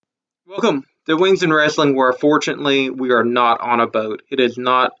Welcome to Wings and Wrestling, where fortunately we are not on a boat. It is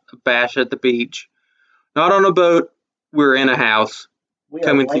not a bash at the beach. Not on a boat. We're in a house. We are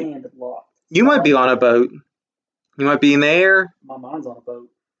Coming to landlocked. you might be on a boat. You might be in the air. My mind's on a boat.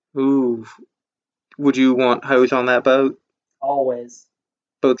 Ooh, would you want hose on that boat? Always.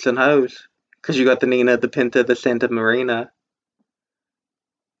 Boats and hose, because you got the Nina, the Pinta, the Santa Marina.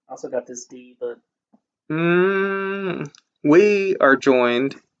 Also got this D, but We are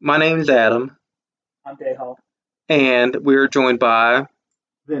joined. My name's Adam, I'm Dayhall. and we're joined by.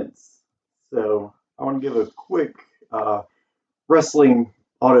 Vince. So I want to give a quick wrestling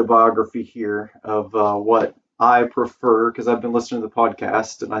autobiography here of what I prefer, because I've been listening to the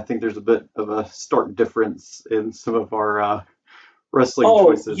podcast, and I think there's a bit of a stark difference in some of our wrestling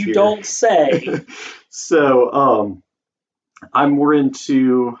choices you here. don't say. So I'm more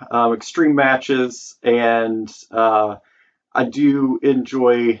into extreme matches, and I do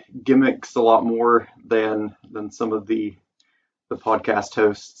enjoy gimmicks a lot more than some of the podcast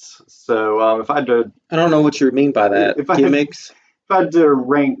hosts. So if I had to, I don't know what you mean by that. If I had- Gimmicks? if I had to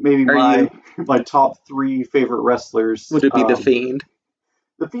rank maybe Are my top three favorite wrestlers, Would it be The Fiend?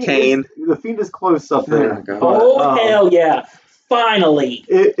 The Fiend Kane? The Fiend is close up Oh there. my God. Oh, hell yeah. Finally.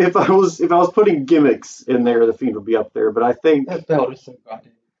 If I was putting gimmicks in there, The Fiend would be up there. But I think That belt is so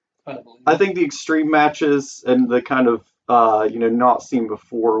goddamn unbelievable. I think the extreme matches and the kind of not seen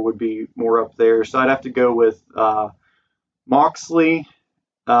before would be more up there. So I'd have to go with Moxley,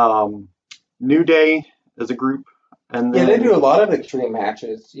 New Day as a group, and Yeah, then they do a lot of extreme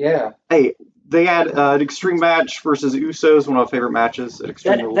matches. Yeah. hey, they had an extreme match versus Usos, one of my favorite matches at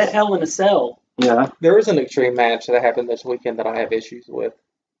Extreme Rules. That Hell in a Cell. Yeah, There was an extreme match that happened this weekend that I have issues with.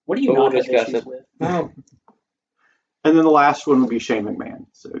 What do you But not we'll have discuss issues it. with? Oh, and then the last one would be Shane McMahon.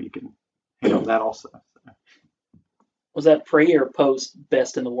 So you can hit on that also. Was that pre or post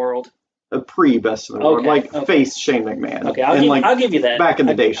Best in the World? A pre-best in the world, Okay, like okay. face Shane McMahon. Okay, and I'll give you that. back in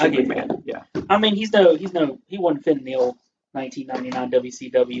the day, I'll Shane give you McMahon. Yeah. I mean, he wasn't fitting the old 1999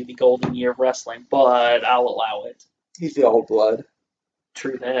 WCW, the golden year of wrestling, but I'll allow it. he's the old blood.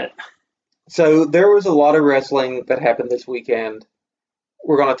 True that. So there was a lot of wrestling that happened this weekend.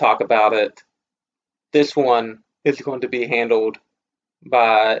 We're going to talk about it. This one is going to be handled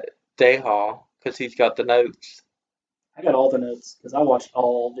by Dayhall because he's got the notes. I got all the notes because I watched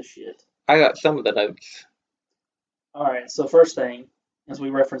all the shit. I got some of the notes. All right, so first thing, as we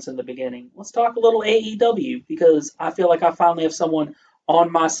referenced in the beginning, let's talk a little AEW because I feel like I finally have someone on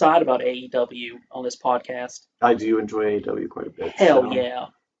my side about AEW on this podcast. I do enjoy AEW quite a bit. Hell so. yeah.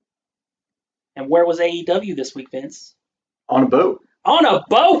 And where was AEW this week, Vince? On a boat. On a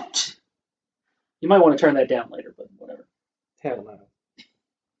boat! You might want to turn that down later, but whatever. Hell no.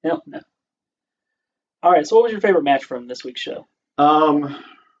 Hell no. All right, so what was your favorite match from this week's show?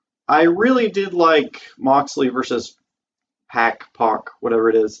 I really did like Moxley versus Pac, whatever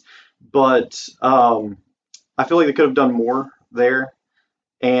it is, but I feel like they could have done more there.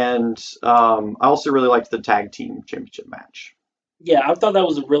 And I also really liked the tag team championship match. Yeah, I thought that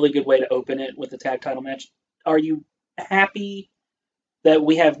was a really good way to open it with the tag title match. Are you happy that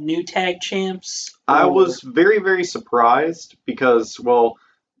we have new tag champs? I or- was very, very surprised because, well,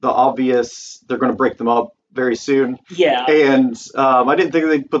 the obvious, they're going to break them up very soon. Yeah, And I didn't think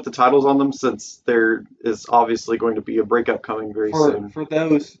they'd put the titles on them since there is obviously going to be a breakup coming very soon. For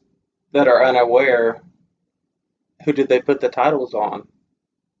those that are unaware, who did they put the titles on?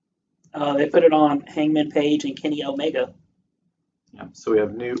 they put it on Hangman Page and Kenny Omega. Yeah, so we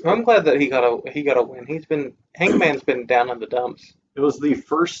have new. I'm glad that he got a win. Hangman's been down in the dumps. It was the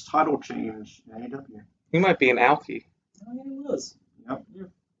first title change in AEW. He might be an alky. Oh, yeah, he was. Yep. Yeah.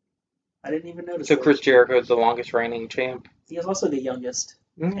 I didn't even notice So that. Chris Jericho is the longest reigning champ. He is also the youngest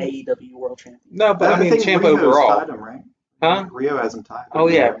Mhm. AEW World Champion. No, but I mean think champ Rio's overall. tied him, right? Huh? Rio hasn't tied him. Oh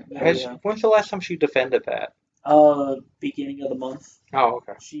yeah. Yeah. When's the last time she defended that? Beginning of the month. Oh,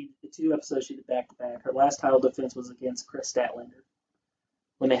 okay. The 2 episodes she did back to back. Her last title defense was against Chris Statlander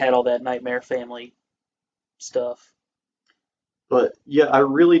when they had all that Nightmare Family stuff. But yeah, I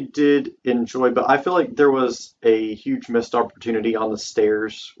really did enjoy. But I feel like there was a huge missed opportunity on the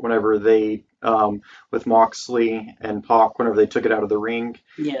stairs whenever they, with Moxley and Pac, whenever they took it out of the ring,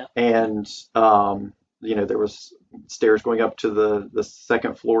 Yeah, and there was stairs going up to the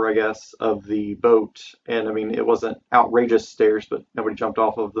second floor, I guess, of the boat. And I mean, it wasn't outrageous stairs, but nobody jumped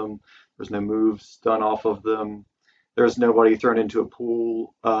off of them. There was no moves done off of them. There was nobody thrown into a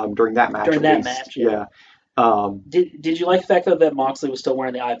pool during that match. During at that least. match, yeah. Did you like the fact that Moxley was still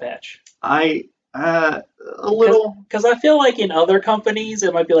wearing the eye patch? A little. Because I feel like in other companies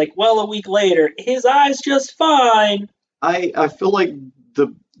it might be like, well, a week later, his eye's just fine. I feel like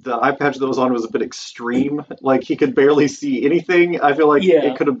the the eye patch that was on was a bit extreme. Like he could barely see anything. I feel like Yeah.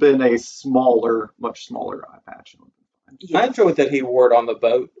 it could have been a smaller, much smaller eye patch. I Yeah. enjoyed that he wore it on the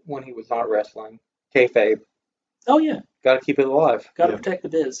boat when he was not wrestling. Kayfabe. Oh yeah, Got to keep it alive. got to Yeah. protect the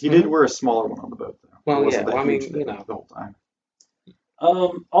biz. He did wear a smaller one on the boat though. Well, It wasn't yeah, that well, I mean, huge you thing know. the whole time.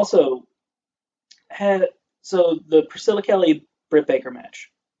 Also, so the Priscilla Kelly Britt Baker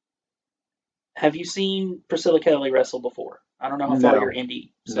match. Have you seen Priscilla Kelly wrestle before? I don't know how far No. your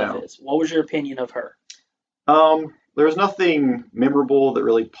indie stuff No. is. What was your opinion of her? There's nothing memorable that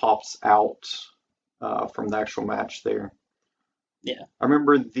really pops out from the actual match there. Yeah. I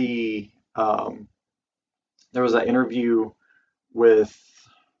remember there was that interview with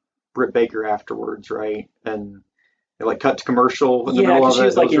Britt Baker afterwards, right? And they like cut to commercial in the middle because of she it.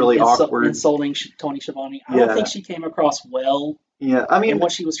 was It was really awkward. insulting Tony Schiavone. I Yeah. don't think she came across well Yeah, I in mean,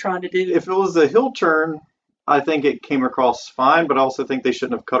 what she was trying to do. if it was a heel turn, I think it came across fine, but I also think they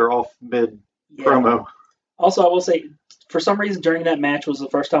shouldn't have cut her off mid Yeah. promo. Also, I will say, for some reason during that match was the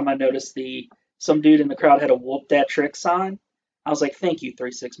first time I noticed some dude in the crowd had a "whoop that trick" sign. I was like, thank you,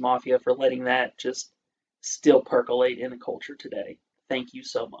 3-6 Mafia, for letting that just still percolate in the culture today. Thank you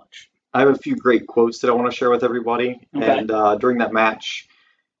so much. I have a few great quotes that I want to share with everybody. Okay. And during that match,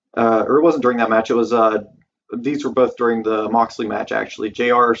 or it wasn't during that match, it was these were both during the Moxley match actually.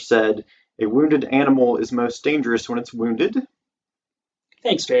 JR said, "A wounded animal is most dangerous when it's wounded."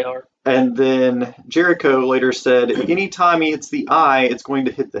 Thanks, JR. And then Jericho later said, "Anytime he hits the eye, it's going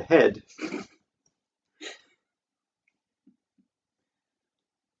to hit the head."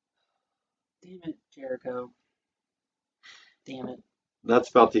 Damn it, Jericho. Damn it. That's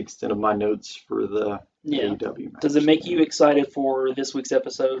about the extent of my notes for the Yeah. AEW match. Does it make you excited for this week's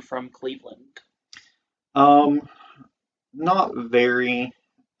episode from Cleveland? Not very.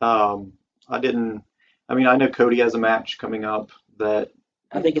 I know Cody has a match coming up that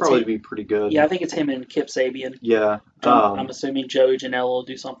I think would it's probably him. be pretty good. Yeah, I think it's him and Kip Sabian. Yeah. I'm assuming Joey Janela will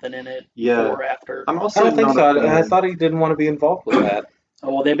do something in it Yeah. before or after. I'm I also don't think not so. a fan. I thought he didn't want to be involved with that.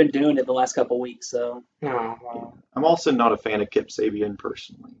 Oh, well, they've been doing it the last couple of weeks, so. No, well, I'm also not a fan of Kip Sabian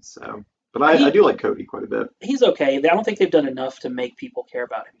personally. So, but I do like Cody quite a bit. He's okay. I don't think they've done enough to make people care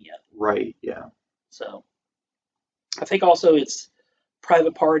about him yet. Right. Yeah. So, I think also it's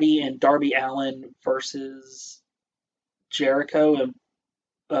Private Party and Darby Allin versus Jericho and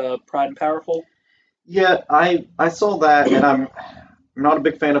Pride and Powerful. Yeah. I saw that, and I'm not a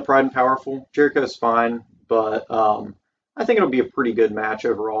big fan of Pride and Powerful. Jericho's fine, but I think it'll be a pretty good match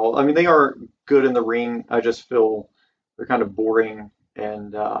overall. I mean, they are good in the ring. I just feel they're kind of boring,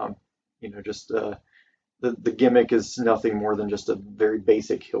 and just the gimmick is nothing more than just a very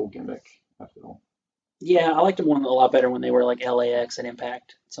basic heel gimmick, I feel. Yeah, I liked them a lot better when they were like LAX and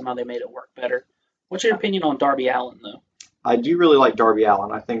Impact. Somehow they made it work better. What's your opinion on Darby Allin, though? I do really like Darby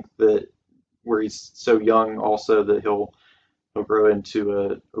Allin. I think that where he's so young, also that he'll grow into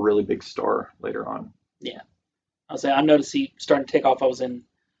a really big star later on. Yeah. I noticed he started to take off. I was in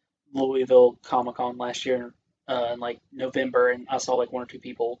Louisville Comic Con last year in like November, and I saw like one or two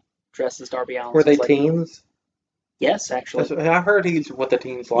people dressed as Darby Allin. were So they it's like, teens? yes, actually. I heard he's what the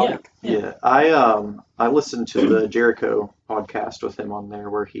teens like. Yeah. I listened to the Jericho podcast with him on there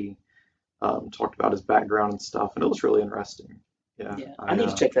where he talked about his background and stuff, and it was really interesting. Yeah. Yeah, I need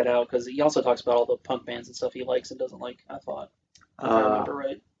to check that out because he also talks about all the punk bands and stuff he likes and doesn't like. I thought, if I remember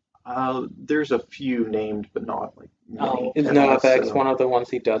right. There's a few named, but not like many. Oh, Is okay. NoFX So one of the ones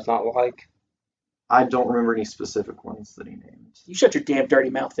he does not like? I don't remember any specific ones that he named. You shut your damn dirty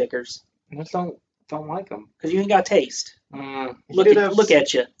mouth, Vickers, I just don't like him. because you ain't got taste. Mm, He did have Look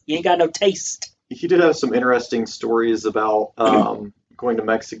at you. You ain't got no taste. He did have some interesting stories about going to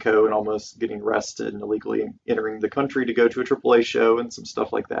Mexico and almost getting arrested and illegally entering the country to go to a AAA show and some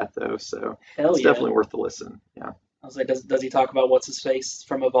stuff like that, though. So Hell it's yeah. definitely worth the listen. Yeah. I was like, does he talk about what's his face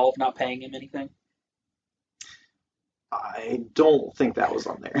from Evolve not paying him anything? I don't think that was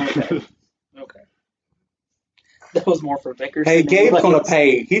on there. Okay. Okay. That was more for Vickers. Hey, than Gabe's anybody gonna else.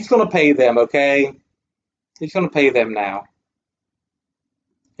 pay. He's gonna pay them. Okay, he's gonna pay them now.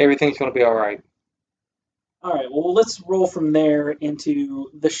 Everything's gonna be all right. All right, well, let's roll from there into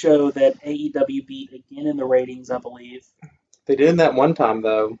the show that AEW beat again in the ratings, I believe. They did that one time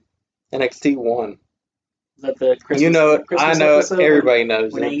though. NXT won. Is that the Christmas? You know it. Christmas I know it. episode Everybody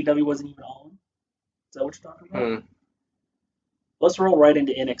knows when it. AEW wasn't even on. Is that what you're talking about? Mm. Let's roll right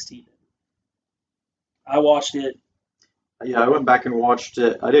into NXT. I watched it. Yeah, I went back and watched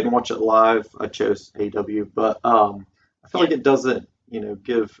it. I didn't watch it live. I chose AW, but I feel like it doesn't,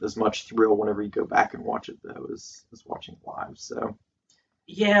 give as much thrill whenever you go back and watch it though as watching it live. So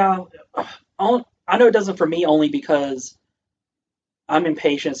Yeah, I know it doesn't for me only because I'm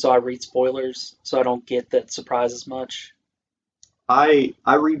impatient, so I read spoilers, so I don't get that surprise as much. I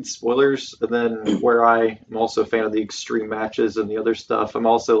read spoilers, and then where I am also a fan of the extreme matches and the other stuff, I'm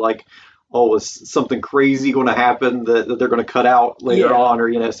also like, oh, is something crazy going to happen that they're going to cut out later Yeah. on,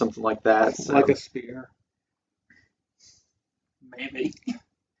 or something like that. So, Like a spear. Maybe.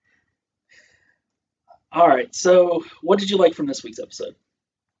 All right. So, what did you like from this week's episode?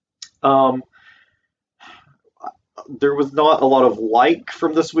 um, there was not a lot of like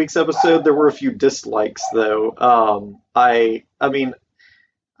from this week's episode. There were a few dislikes though. I mean,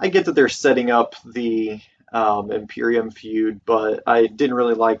 I get that they're setting up the Imperium feud, but I didn't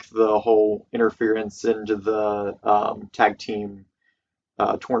really like the whole interference into the tag team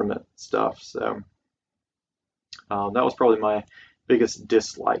tournament stuff. So that was probably my biggest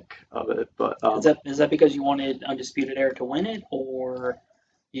dislike of it. But Is that because you wanted Undisputed Era to win it, or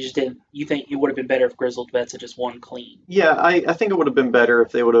you just didn't? You think it would have been better if Grizzled Vets had just won clean? yeah, I think it would have been better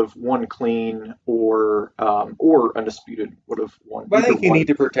if they would have won clean or Undisputed would have won. But I Either think you one. need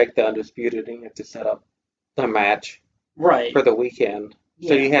to protect the Undisputed and you have to set up the match Right. for the weekend.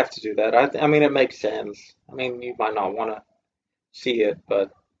 So Yeah. you have to do that. I mean, it makes sense. I mean, you might not want to see it,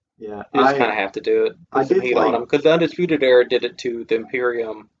 but Yeah, you just kind of have to do it. I Put some did heat on like- them. Because the Undisputed Era did it to the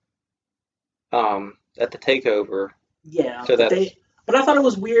Imperium at the TakeOver. Yeah. So that's- But I thought it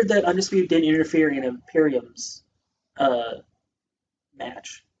was weird that Undisputed didn't interfere in Imperium's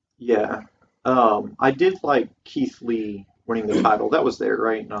match. Yeah. I did like Keith Lee winning the title. That was there,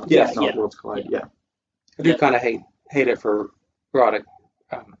 right? Not, Yeah, not yeah, Worlds Collide. Yeah. I do Yeah. kind of hate it for Roderick.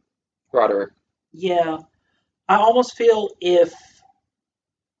 Roderick. Yeah. I almost feel if,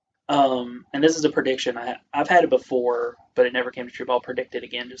 and this is a prediction. I've had it before, but it never came to true. But I'll predict it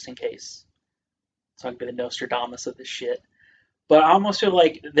again just in case. So I can be the Nostradamus of this shit. But I almost feel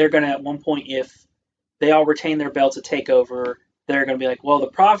like they're gonna at one point, if they all retain their belts at Takeover, they're gonna be like, "Well, the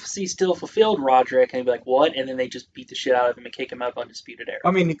prophecy still fulfilled, Roderick," and he'd be like, "What?" And then they just beat the shit out of him and kick him out of Undisputed Era.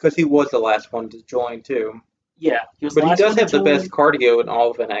 I mean, because he was the last one to join, too. Yeah, he was. But the he last does one to have the join. best cardio in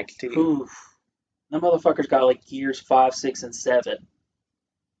all of NXT. Oof. That motherfucker's got like gears 5, 6, and 7.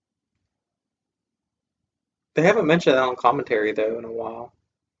 They haven't mentioned that on commentary, though, in a while.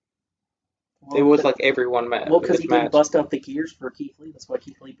 Well, It was like every one match. well, because he didn't match. bust out the gears for Keith Lee. That's why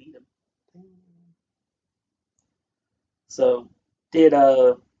Keith Lee beat him. So, did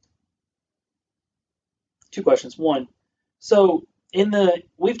two questions. One, so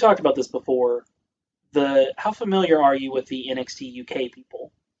we've talked about this before. How familiar are you with the NXT UK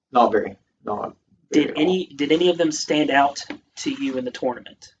people? Not very. Not very Did at all. did any of them stand out to you in the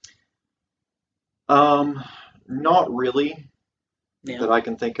tournament? Not really Yeah. that I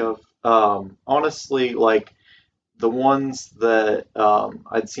can think of. Honestly, like the ones that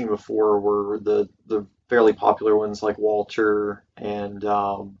I'd seen before were the fairly popular ones like Walter and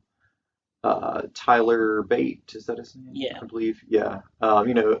Tyler Bate. Is that his name? Yeah. I believe. Yeah.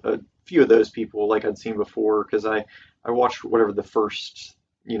 A few of those people like I'd seen before because I watched whatever the first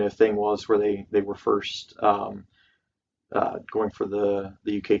thing was where they were first going for the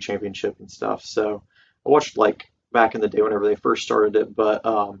UK championship and stuff. So I watched like back in the day whenever they first started it, but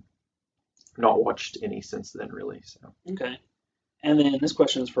not watched any since then really. So Okay. And then this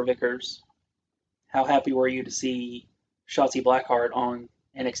question is for Vickers. How happy were you to see Shotzi Blackheart on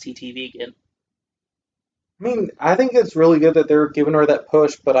NXT TV again? I mean, I think it's really good that they're giving her that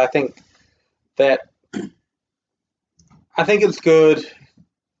push, but I think it's good.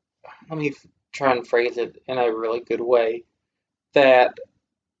 Let me try and phrase it in a really good way. That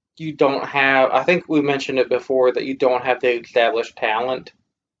you don't have, I think we mentioned it before, that you don't have the established talent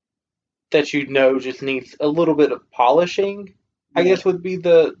that just needs a little bit of polishing, I guess would be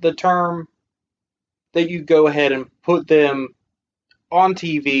the term, that you go ahead and put them on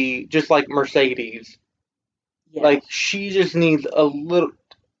TV just like Mercedes. Yeah. Like, she just needs a little,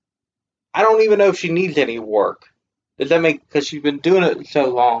 I don't even know if she needs any work. Does that make, because she's been doing it so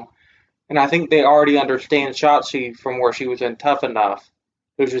long. And I think they already understand Shotzi from where she was in Tough Enough.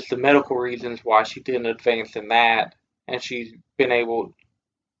 There's just the medical reasons why she didn't advance in that. And she's been able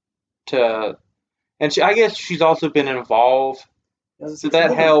to, and I guess she's also been involved. So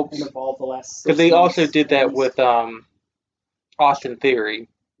that helps. Involved the last Because they 6 also months, did at that least. with Austin Theory.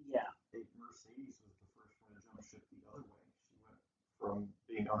 Yeah. Mercedes was the first one to jump ship the other way. She went from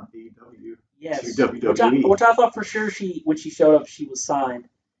being on AEW Yes. to WWE. Which I thought for sure when she showed up, she was signed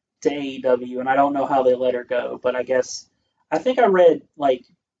to AEW, and I don't know how they let her go, but I think I read, like,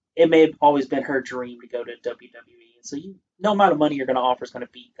 it may have always been her dream to go to WWE, and so no amount of money you're going to offer is going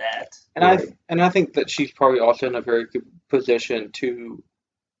to beat that. And Right. I think that she's probably also in a very good position to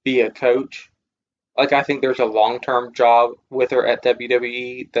be a coach. Like, I think there's a long-term job with her at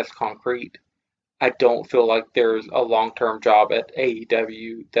WWE that's concrete. I don't feel like there's a long-term job at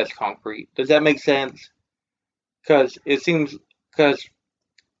AEW that's concrete. Does that make sense? Because it seems, because,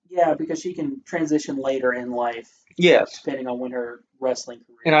 Yeah, because she can transition later in life, yes. depending on when her wrestling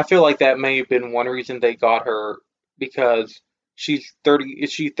career. And I feel like that may have been one reason they got her, because she's 30.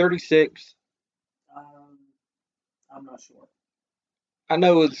 Is she 36? I'm not sure. I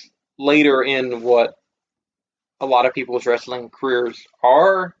know it's later in what a lot of people's wrestling careers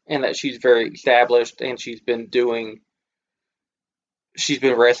are, and that she's very established and she's been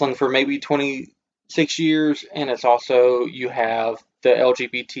wrestling for maybe 26 years. And it's also, you have the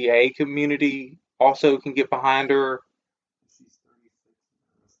LGBTA community also can get behind her. She's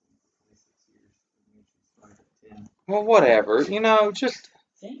 36 Well, whatever, just,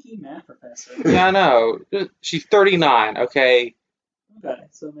 Thank you, math professor. yeah, I know. She's 39, okay? Okay,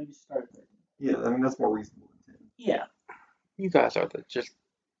 so maybe start there. Yeah, I mean, that's more reasonable than 10. Yeah. You guys are just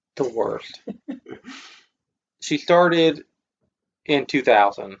the worst. She started in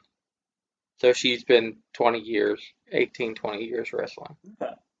 2000. So she's been 20 years, 18, 20 years wrestling.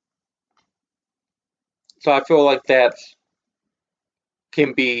 Okay. So I feel like that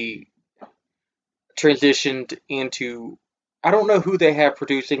can be transitioned into, I don't know who they have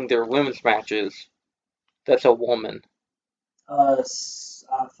producing their women's matches. That's a woman. I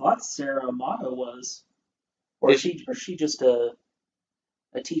thought Sarah Amato was, or is she just a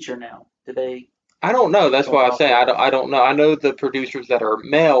teacher now? Do they? I don't know. That's why I say I don't know. I know the producers that are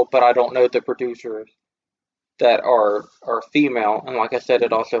male, but I don't know the producers that are female. And like I said,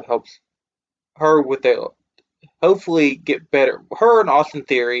 it also helps her with the, hopefully get better. Her and Austin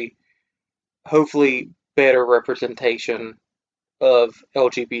Theory, hopefully better representation of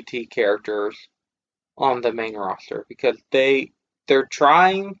LGBT characters on the main roster, because they're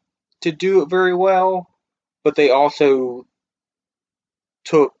trying to do it very well, but they also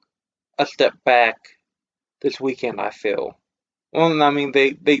took a step back this weekend, I feel. Well, I mean,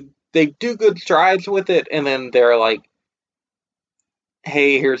 they do good strides with it, and then they're like,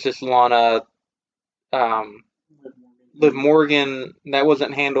 hey, here's this Lana, Liv Morgan, that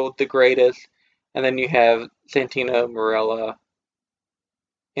wasn't handled the greatest, and then you have Santino Marella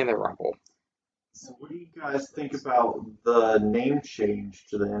in the Rumble. So what do you guys think about the name change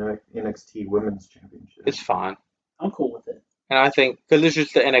to the NXT Women's Championship? It's fine. I'm cool with it. And I think, because it's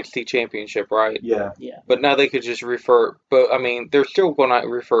just the NXT Championship, right? Yeah. Yeah. But now they could just refer, but I mean, they're still going to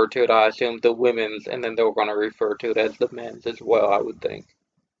refer to it, I assume, the women's, and then they're going to refer to it as the men's as well, I would think.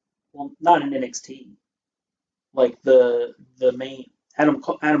 Well, not in NXT. Like the main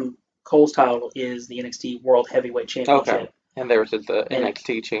Adam Cole's title is the NXT World Heavyweight Championship. Okay. And theirs is the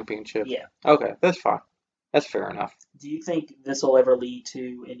NXT Championship. Yeah. Okay, that's fine. That's fair enough. Do you think this will ever lead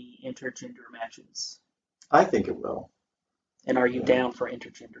to any intergender matches? I think it will. And are you down for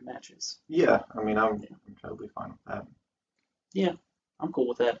intergender matches? Yeah, I mean, I'm totally fine with that. Yeah, I'm cool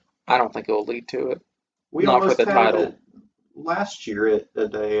with that. I don't think it will lead to it. We Not almost for the had title. it last year at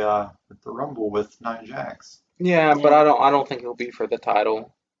the Rumble with Nia Jax. Yeah, but I don't think it'll be for the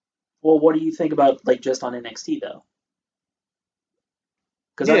title. Well, what do you think about like just on NXT though?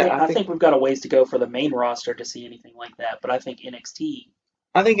 Because I think we've got a ways to go for the main roster to see anything like that. But I think NXT.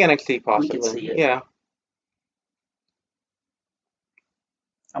 I think NXT possibly. We could see it. Yeah.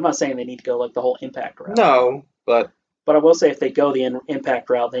 I'm not saying they need to go like the whole Impact route. No, but I will say if they go the Impact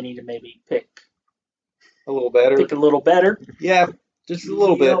route, they need to maybe pick a little better. Pick a little better. Yeah, just a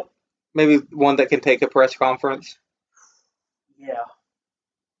little bit. Maybe one that can take a press conference. Yeah.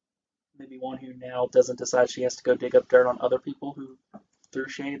 Maybe one who now doesn't decide she has to go dig up dirt on other people who threw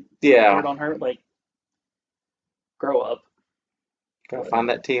dirt on her. Like, grow up. Gotta find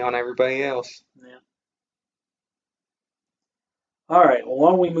that tea on everybody else. Yeah. All right. Well, why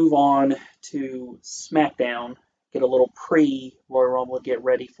don't we move on to SmackDown? Get a little pre-Royal Rumble, get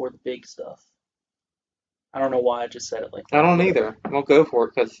ready for the big stuff. I don't know why I just said it like that. I don't either. We'll go for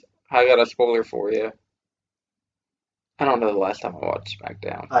it because I got a spoiler for you. I don't know the last time I watched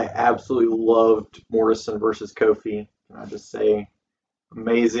SmackDown. I absolutely loved Morrison versus Kofi. Can I just say,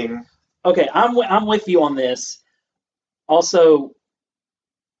 amazing. Okay, I'm with you on this. Also,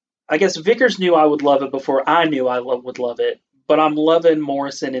 I guess Vickers knew I would love it before I knew I would love it. But I'm loving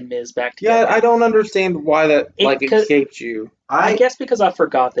Morrison and Miz back together. Yeah, I don't understand why that escaped you. I guess because I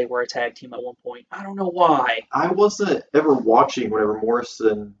forgot they were a tag team at one point. I don't know why. I wasn't ever watching whenever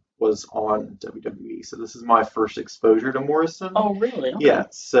Morrison was on WWE, so this is my first exposure to Morrison. Oh, really? Okay. Yeah,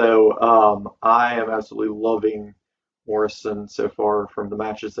 so I am absolutely loving Morrison so far from the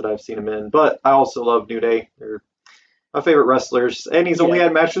matches that I've seen him in. But I also love New Day. They're my favorite wrestlers, and he's only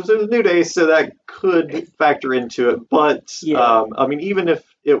had matches with New Day, so that could factor into it. But I mean, even if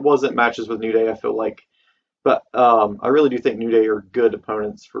it wasn't matches with New Day, I feel like, but I really do think New Day are good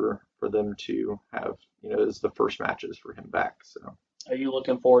opponents for them to have, as the first matches for him back. So, are you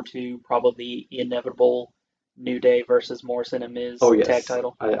looking forward to probably the inevitable New Day versus Morrison and Miz tag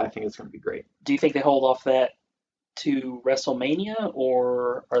title? I think it's going to be great. Do you think they hold off that to WrestleMania,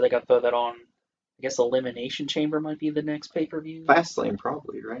 or are they going to throw that on? I guess Elimination Chamber might be the next pay-per-view. Fastlane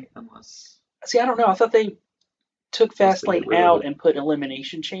probably, right? Unless. See, I don't know. I thought they took Fastlane out and put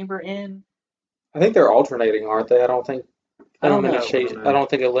Elimination Chamber in. I think they're alternating, aren't they? I don't think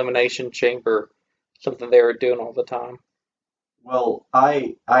Elimination Chamber is something they were doing all the time. Well,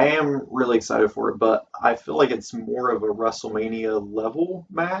 I am really excited for it, but I feel like it's more of a WrestleMania level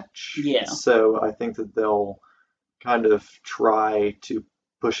match. Yeah. So I think that they'll kind of try to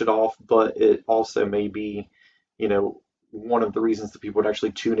push it off, but it also may be, one of the reasons that people would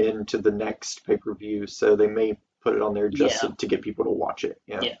actually tune in to the next pay-per-view. So they may put it on there just to get people to watch it.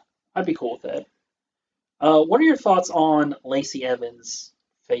 Yeah. I'd be cool with that. What are your thoughts on Lacey Evans'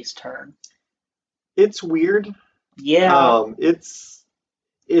 face turn? It's weird. Yeah. It's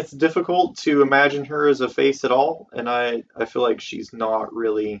difficult to imagine her as a face at all, and I feel like she's not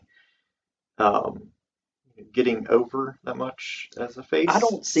really getting over that much as a face. I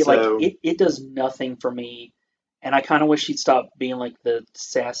don't see it does nothing for me, and I kind of wish she'd stop being like the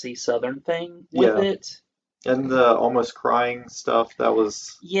sassy Southern thing with it. And the almost crying stuff, that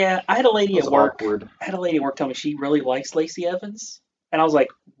was I had a lady at work. Awkward. I had a lady at work tell me she really likes Lacey Evans, and I was like,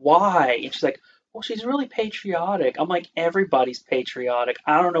 why? And she's like, well, she's really patriotic. I'm like, everybody's patriotic.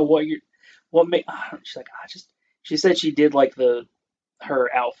 I don't know she's like, she said she did like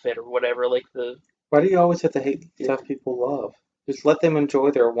her outfit or whatever, like the. Why do you always have to hate stuff people love? Just let them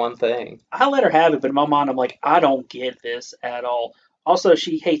enjoy their one thing. I let her have it, but in my mind, I'm like, I don't get this at all. Also,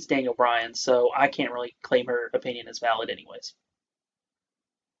 she hates Daniel Bryan, so I can't really claim her opinion as valid anyways.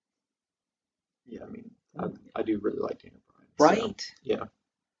 Yeah, I mean, I do really like Daniel Bryan. Right? So, yeah.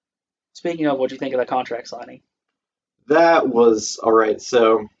 Speaking of, what do you think of the contract signing? That was all right.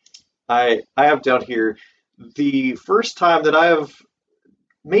 So I have down here the first time that I have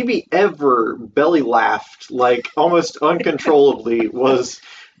maybe ever belly laughed like almost uncontrollably was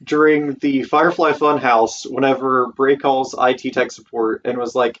during the Firefly Funhouse whenever Bray calls IT tech support and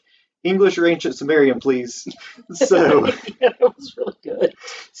was like, English or Ancient Sumerian, please. So that was really good.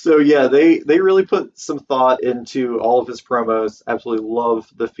 So yeah, they really put some thought into all of his promos. Absolutely love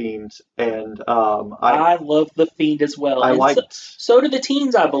the Fiend, and I love the Fiend as well. So do the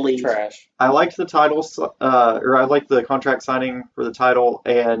teens, I believe. Trash. I liked the title, or I liked the contract signing for the title,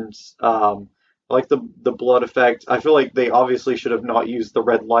 and I like the blood effect. I feel like they obviously should have not used the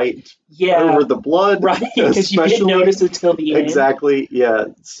red light over the blood, right? Because you didn't notice it till the end. Exactly. Yeah.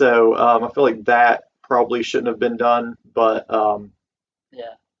 So I feel like that probably shouldn't have been done, but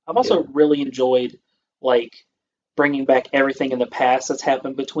I've also really enjoyed like bringing back everything in the past that's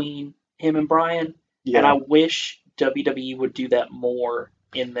happened between him and Bryan, and I wish WWE would do that more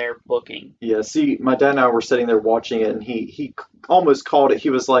in their booking. Yeah. See, my dad and I were sitting there watching it, and he almost called it. He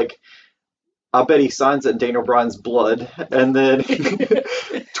was like, I bet he signs it in Daniel Bryan's blood, and then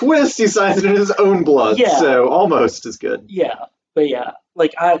twist, he signs it in his own blood. Yeah. So almost as good. Yeah, but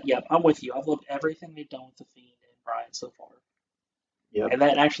I'm with you. I've loved everything they've done with the Fiend and Bryan so far. Yeah. And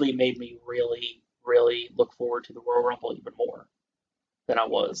that actually made me really, really look forward to the Royal Rumble even more than I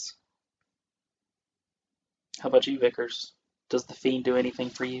was. How about you, Vickers? Does the Fiend do anything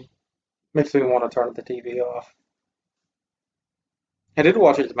for you? Makes me want to turn the TV off. I did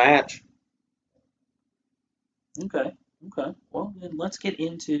watch his match. Okay. Well, then let's get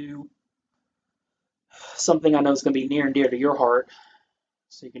into something I know is going to be near and dear to your heart.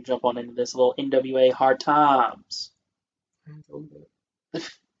 So you can jump on into this little NWA Hard Times. I enjoyed it.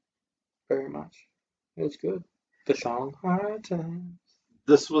 Very much. It was good. The song Hard Times.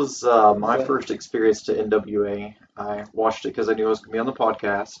 This was my first experience to NWA. I watched it because I knew it was going to be on the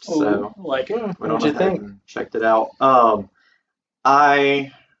podcast. So like it. What'd you think? And checked it out.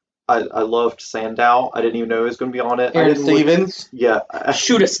 I loved Sandow. I didn't even know he was going to be on it. Aaron Stevens?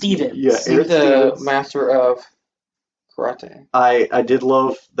 Shooter Stevens. Yeah, he's the master of karate. I did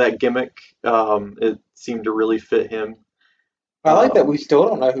love that gimmick. It seemed to really fit him. I like that we still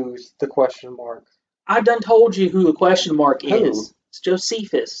don't know who's the question mark. I done told you who the question mark is. It's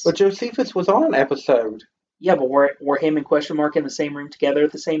Josephus. But Josephus was on an episode. Yeah, but were him and question mark in the same room together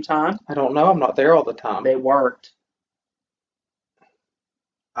at the same time? I don't know. I'm not there all the time. They weren't.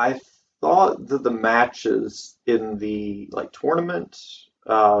 I thought that the matches in the tournament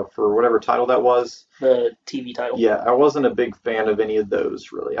for whatever title that was. The TV title. Yeah, I wasn't a big fan of any of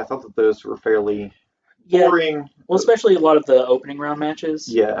those really. I thought that those were fairly Yeah. boring. Well, especially a lot of the opening round matches.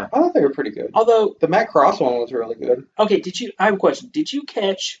 Yeah. I thought they were pretty good. Although, The Matt Cross one was really good. okay, I have a question. Did you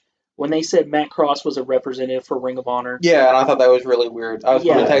catch when they said Matt Cross was a representative for Ring of Honor? Yeah, and I thought that was really weird. I was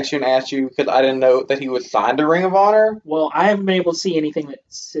going Yeah. to text you and ask you because I didn't know that he was signed to Ring of Honor. Well, I haven't been able to see anything that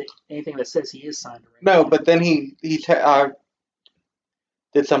says he is signed to Ring of No, Honor. but then I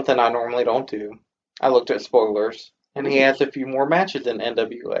did something I normally don't do. I looked at spoilers, and he has a few more matches in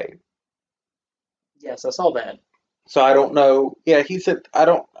NWA. Yes, I saw that. So I don't know. Yeah, he said I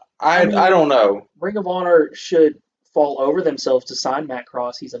don't. I mean- I don't know. Ring of Honor should fall over themselves to sign Matt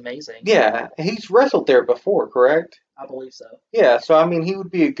Cross. He's amazing. Yeah, he's wrestled there before, correct? I believe so. Yeah, so I mean, he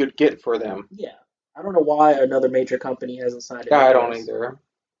would be a good get for them. Yeah. I don't know why another major company hasn't signed him. I don't either.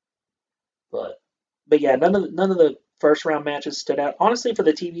 But yeah, none of the first round matches stood out. Honestly, for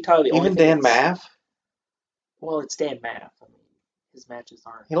the TV title, the only Even thing Dan that's- Maff, Well, it's Dan Maff. I mean, his matches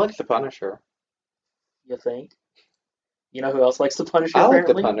aren't. he likes the Punisher. You think? You know who else likes the Punisher? I like the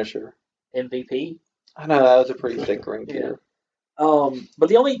apparently? Punisher. MVP. I know that was a pretty thick ring Yeah. here. But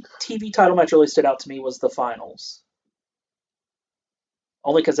the only TV title match really stood out to me was the finals.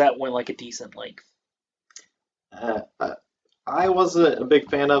 Only because that went like a decent length. I wasn't a big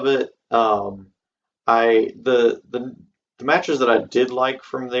fan of it. The matches that I did like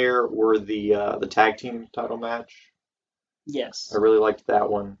from there were the tag team title match. Yes. I really liked that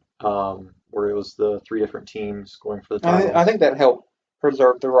one, where it was the three different teams going for the title. I think that helped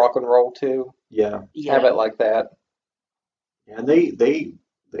preserve the rock and roll too. Yeah, Have it like that. and they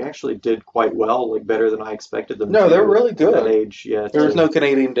actually did quite well, like better than I expected them. No, to they're really at that good. age. Yeah, There was to- no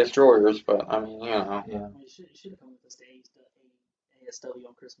Canadian destroyers, but I mean, you know. Yeah. You should have come with us to ASW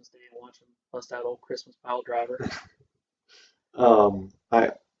on Christmas Day and watch him bust out old Christmas pile driver.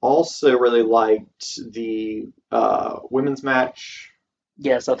 I also really liked the women's match.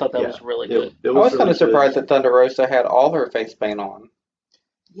 Yes, I thought that Yeah, was really It, good. it I was really kind of surprised good. that Thunder Rosa had all her face paint on.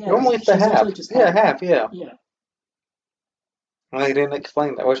 Yeah, Normally it's the she's half. usually just Yeah, half, yeah. Yeah. Well, they didn't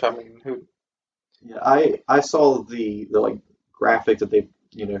explain that, which I mean, who? Yeah, I saw the like graphic that they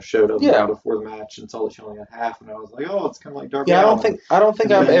showed of Yeah. them before the match and saw that she only had half, and I was like, oh, it's kind of like Darby Yeah, I don't Allin. think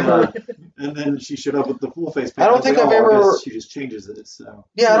And I've then, ever. And then she showed up with the full face paint. I don't was think like, I've oh, I ever- guess she just changes it. So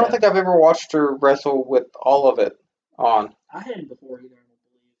Yeah, I don't Yeah. think I've ever watched her wrestle with all of it on. I hadn't before either, I don't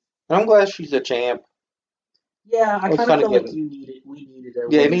believe. And I'm glad she's a champ Yeah, I was kind of kinda feel like getting- we needed a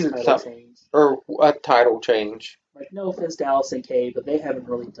Yeah, it women's needed title some- change. or a title change. Like, no offense to Allison Kay, but they haven't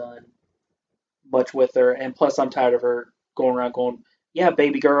really done much with her. And plus, I'm tired of her going around going, yeah,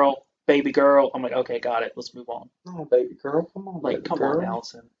 baby girl, baby girl. I'm like, okay, got it. Let's move on. No, baby girl, come on, Like, baby come girl. on,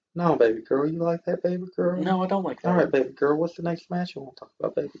 Allison. No, baby girl, you like that, baby girl? No, I don't like that. All right, baby girl. What's the next match you want to talk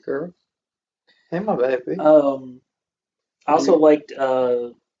about, baby girl? Hey, my baby. I also liked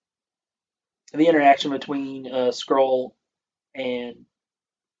the interaction between Skrull and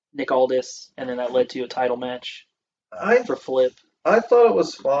Nick Aldis, and then that led to a title match for Flip. I thought it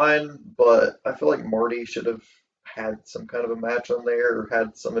was fine, but I feel like Marty should have had some kind of a match on there or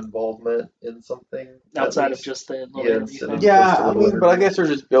had some involvement in something at Outside of least. just the little Yeah, interview instead thing. of- Yeah, just a I little mean, but I interview. guess they're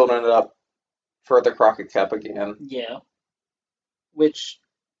just building it up for the Crockett Cup again. Yeah. Which,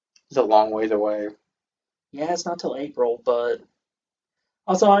 It's a long ways away. yeah, it's not till April, but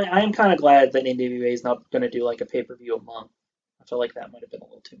also I am kind of glad that NWA is not going to do like a pay-per-view a month. I feel like that might have been a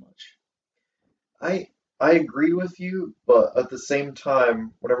little too much. I agree with you, but at the same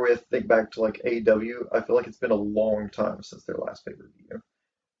time, whenever we have to think back to like AEW, I feel like it's been a long time since their last pay-per-view.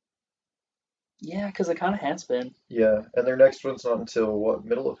 Yeah, because it kind of has been. Yeah, and their next one's not until what,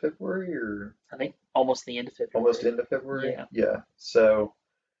 middle of February or I think almost the end of February. almost end of February? Yeah. Yeah. So,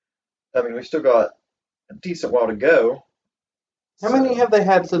 I mean, we still got a decent while to go. How many have they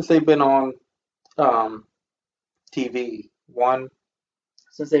had since they've been on TV? One?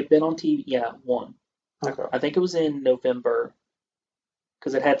 Since they've been on TV, yeah, one. Okay. I think it was in November,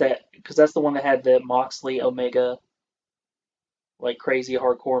 because it had that. Because that's the one that had the Moxley Omega, like crazy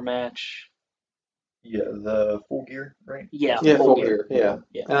hardcore match. Yeah, the Full Gear, right? Yeah, Yeah, Full Full Gear. Gear. Yeah.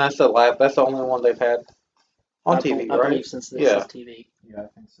 Yeah. And that's that's the only one they've had on TV, I right? believe since this Yeah. is TV. Yeah, I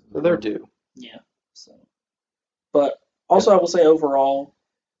think so. So they're due. Yeah. So, but also I will say overall,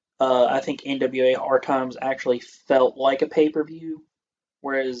 I think NWA Hard Times actually felt like a pay-per-view,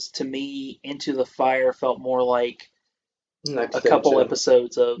 whereas to me, Into the Fire felt more like Next a couple station.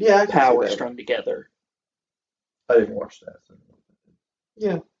 episodes of Yeah, I can see Power that. strung together. I didn't watch that. So.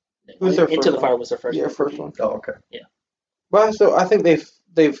 Yeah. was their Into first the Fire one. was their first. Yeah, pay-per-view. first one. Oh, okay. Well, so I think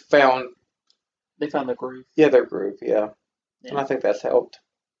they've found They found the groove. their groove. Yeah. and I think that's helped.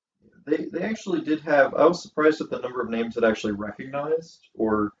 They actually did have. I was surprised at the number of names that I actually recognized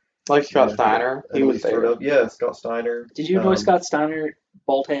or Like Scott had Steiner, he at was least heard there. of. Yeah, Scott Steiner. Did you enjoy Scott Steiner,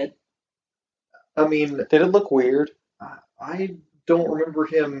 bald head? I mean, Did it look weird? I don't remember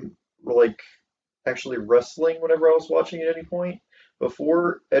him like actually wrestling whenever I was watching at any point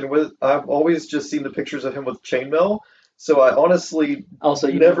before, and I've always just seen the pictures of him with chainmail, so I honestly Also,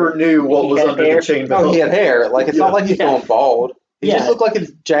 you never knew what he was had under hair? the chainmail. No, he had hair. Like, it's not like he's Yeah. going bald. He just Yeah. looked like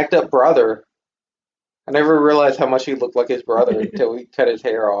his jacked up brother. I never realized how much he looked like his brother until he cut his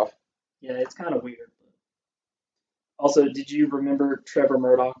hair off. Yeah, it's kind of weird. Also, did you remember Trevor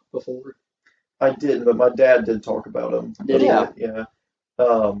Murdoch before? I didn't, but my dad did talk about him. Did he? Yeah.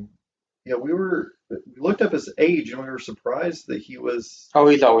 Yeah, we looked up his age and we were surprised that he was Oh,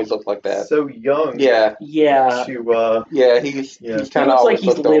 he's always looked like that. so young. Yeah. Yeah. Yeah, he's He kind of looks always like he's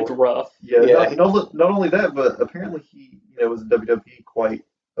looked lived old. rough. Yeah. Not only that, but apparently he was in WWE quite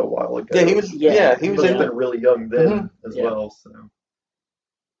a while ago. Yeah, he was. Yeah. Yeah, he He was must have in been really young then Mm-hmm. as Yeah. well. So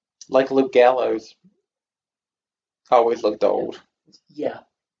like Luke Gallows. Always looked old. Yeah.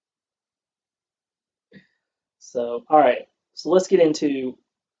 So, all right. So let's get into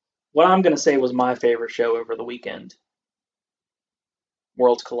what I'm going to say was my favorite show over the weekend.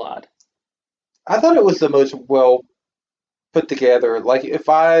 Worlds Collide. I thought it was the most well put together. Like, if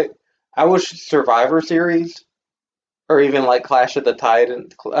I wish Survivor Series or even like Clash of the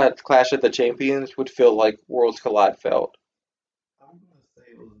Titans, Clash of the Champions would feel like Worlds Collide felt. I'm gonna say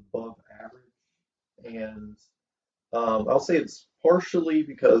it was above average, and I'll say it's partially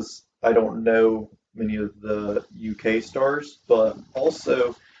because I don't know many of the UK stars, but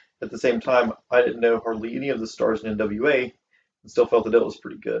also at the same time I didn't know hardly any of the stars in NWA, and still felt that it was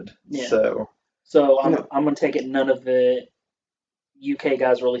pretty good. Yeah. So I'm going to take it none of the UK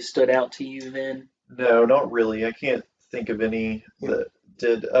guys really stood out to you then. no, not really. I can't think of any that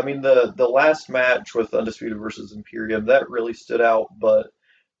did. I mean, the last match with Undisputed versus Imperium, that really stood out, but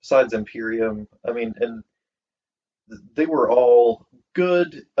besides Imperium, I mean, and they were all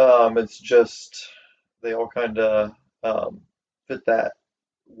good. It's just they all kind of fit that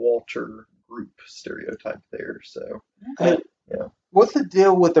Walter group stereotype there. So Okay. What's the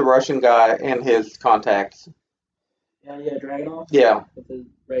deal with the Russian guy and his contacts? Yeah, Dragunov? Yeah, With the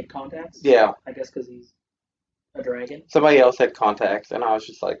red contacts? yeah. I guess because he's a dragon. Somebody else had contacts, and I was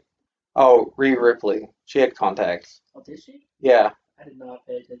just like, oh, Rhea Ripley. She had contacts. Oh, did she? Yeah, I did not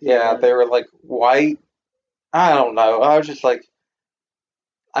pay attention. yeah. to that. They were like white. I don't know. I was just like,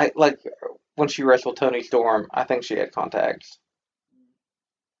 when she wrestled Tony Storm, I think she had contacts.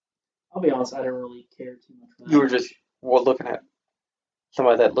 I'll be honest, I didn't really care too much for that. You were just looking at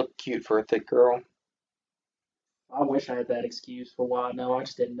somebody that looked cute for a thick girl. I wish I had that excuse for why. No, I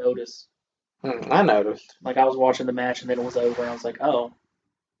just didn't notice. I noticed. Like, I was watching the match and then it was over and I was like, oh,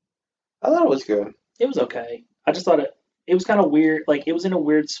 I thought it was good. it was okay. I just thought it was kind of weird. Like, it was in a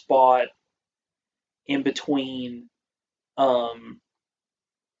weird spot in between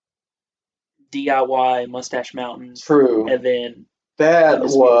DIY, Mustache Mountain, True. and then That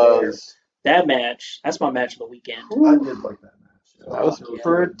Undisputed was. that match. That's my match of the weekend. I did like that match. That was It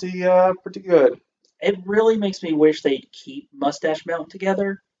good. pretty good. It really makes me wish they'd keep Mustache Mountain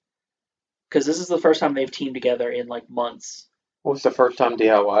together. Because this is the first time they've teamed together in like months. What was the first time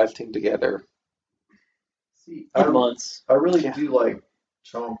DIYs teamed together? See, Months. I really Yeah. do like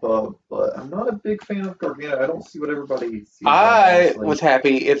Ciampa, but I'm not a big fan of Gargano. I don't see what everybody sees. I honestly. was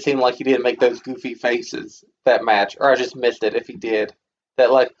happy it seemed like he didn't make those goofy faces that match, or I just missed it if he did.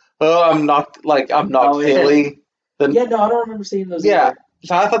 That like, oh, I'm knocked Oh, yeah. silly. Yeah, no, I don't remember seeing those Yeah. either.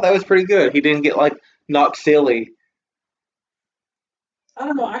 So I thought that was pretty good. He didn't get like knocked silly. I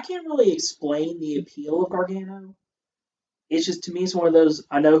don't know. I can't really explain the appeal of Gargano. It's just, to me, it's one of those,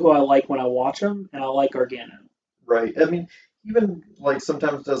 I know who I like when I watch him, and I like Gargano. Right. I mean, even like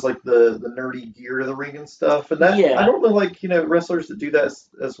sometimes does like the nerdy gear to the ring and stuff, and that Yeah. I don't really like wrestlers that do that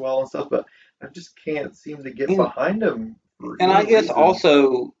as well and stuff, but I just can't seem to get And- behind him. For And any I guess reason.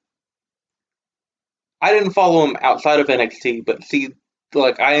 also, I didn't follow him outside of NXT, but see,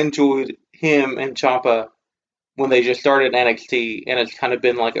 like I enjoyed him and Ciampa when they just started NXT, and it's kind of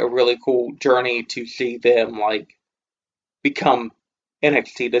been like a really cool journey to see them like become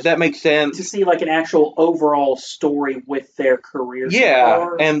NXT. Does that make To sense? see like an actual overall story with their careers. so Yeah,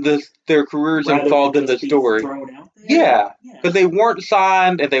 far, and their careers rather involved than in the just be story. thrown out there. Yeah, Yeah. because they weren't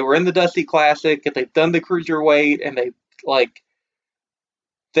signed, and they were in the Dusty Classic, and they've done the Cruiserweight, and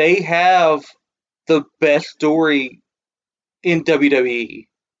they have the best story in WWE,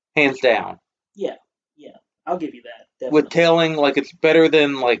 hands down. Yeah. I'll give you that. Definitely. With telling, like, it's better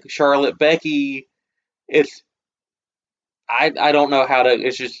than like Charlotte Becky. I don't know how to.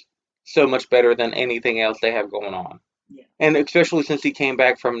 It's just so much better than anything else they have going on. Yeah. And especially since he came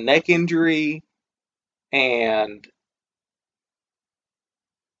back from neck injury and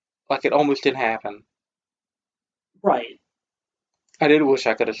like it almost didn't happen. Right. I did wish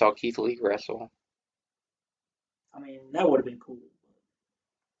I could have saw Keith Lee wrestle. I mean, that would have been cool.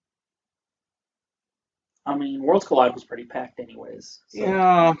 I mean, Worlds Collide was pretty packed, anyways. So.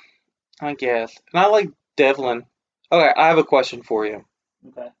 Yeah, I guess. And I like Devlin. Okay, I have a question for you.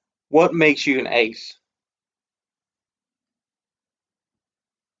 Okay. What makes you an ace?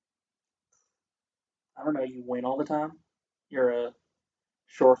 I don't know. You win all the time. You're a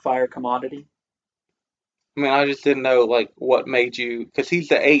surefire commodity. I mean, I just didn't know like what made you because he's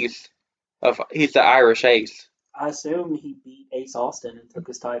the ace he's the Irish ace. I assume he beat Ace Austin and took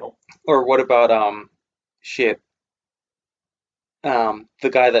his title. Or what about shit the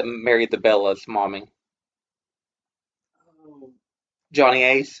guy that married the Bella's mommy, Oh, Johnny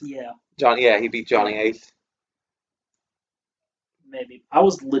Ace. yeah, Yeah, he beat Johnny Ace. maybe. I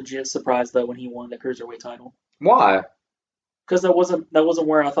was legit surprised though when he won the cruiserweight title Why? because that wasn't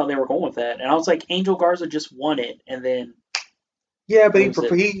where I thought they were going with that, and I was like, Angel Garza just won it, and then Yeah, but lose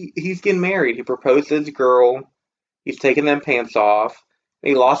it. he's getting married. He proposed to his girl. He's taking them pants off.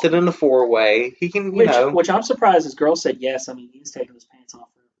 He lost it in the 4-way. He can, Which I'm surprised his girl said yes. I mean, he's taking his pants off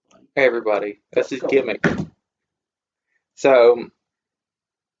for everybody. everybody. That's his Go. gimmick. So,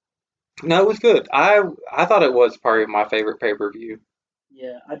 no, it was good. I thought it was probably my favorite pay-per-view.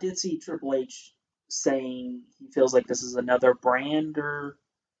 Yeah, I did see Triple H saying he feels like this is another brand or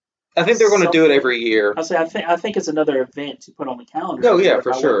I think they're going to do it something. every year. I say I think it's another event to put on the calendar. No, every yeah, year,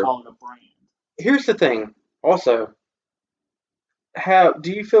 for but I wouldn't sure. call it a brand. Here's the thing. Also, how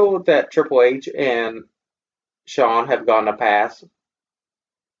do you feel that Triple H and Shawn have gotten a pass?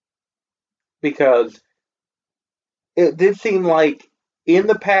 Because it did seem like in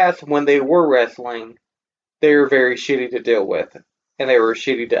the past when they were wrestling, they were very shitty to deal with, and they were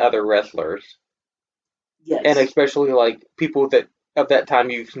shitty to other wrestlers, Yes. and especially like people that of that time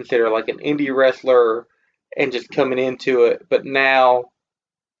you consider like an indie wrestler and just coming into it. But now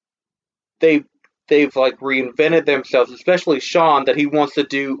they they've like reinvented themselves, especially Shawn, that he wants to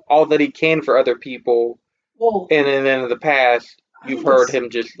do all that he can for other people. Well, And then in the past, I you've think heard it's- him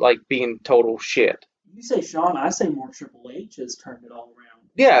just like being total shit. you say Shawn, I say more Triple H has turned it all around.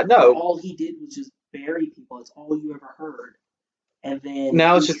 Yeah, no. All he did was just bury people. That's all you ever heard. And then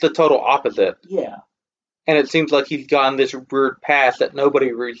Now it's just the total opposite. yeah. And it seems like he's gone this weird path that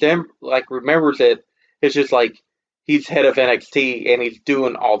nobody remembers it. It's just like he's head of NXT and he's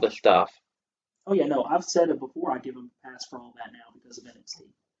doing all this stuff. Oh yeah, no, I've said it before. I give him a pass for all that now because of NXT.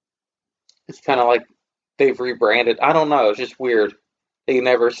 It's kind of like they've rebranded. I don't know. It's just weird. You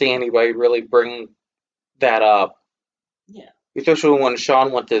never see anybody really bring that up. Yeah. Especially when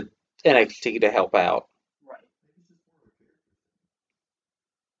Shawn went to NXT to help out. Right.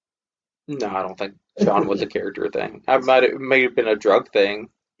 No, I don't think Shawn was a character thing. It may have been a drug thing,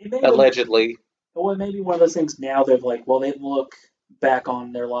 It may have been, allegedly. well, it may be one of those things now they're like, well, they look back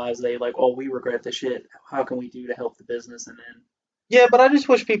on their lives, they like, oh, we regret the shit. How can we do to help the business? And then Yeah, but I just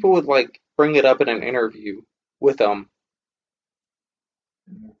wish people would like bring it up in an interview with them.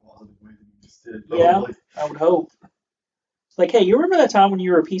 In a more positive way than you just did. Yeah. Probably. I would hope. It's like, hey, you remember that time when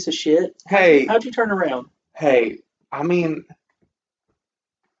you were a piece of shit? Hey, How'd you turn around? hey, I mean,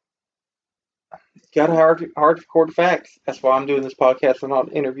 gotta hard record facts. That's why I'm doing this podcast and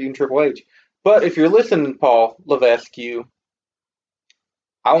not interviewing Triple H. But if you're listening, Paul Levesque,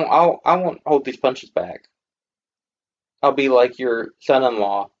 I won't hold these punches back. I'll be like your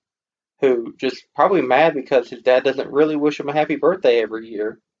son-in-law, who just probably mad because his dad doesn't really wish him a happy birthday every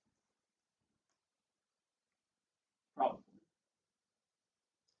year. Probably.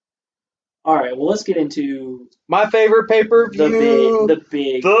 All right, well, let's get into My favorite pay-per-view, the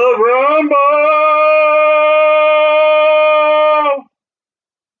big. The Rumble.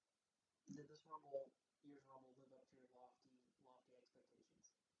 Did this year's Rumble live up to your lofty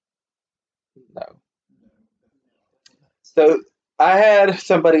expectations? No. No. So I had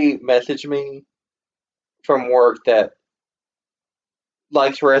somebody message me from work that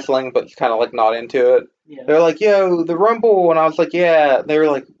likes wrestling but kind of like not into it. Yeah. They're like, yo, the Rumble. And I was like, yeah. They were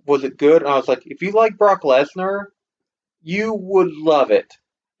like, was it good? And I was like, if you like Brock Lesnar, you would love it.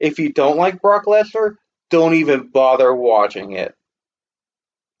 If you don't like Brock Lesnar, don't even bother watching it.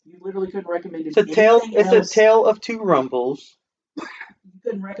 You literally couldn't recommend It's a tale of two Rumbles. You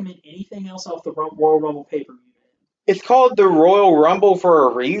couldn't recommend anything else off the Royal Rumble pay-per-view. It's called the Royal Rumble for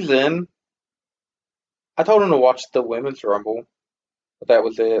a reason. I told him to watch the Women's Rumble, but that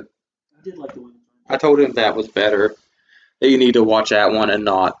was it. I did like the Women's Rumble. I told him that was better. that you need to watch that one and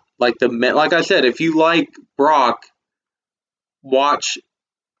not like like I said, if you like Brock, watch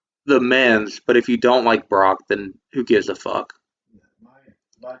the men's. But if you don't like Brock, then who gives a fuck? Yeah,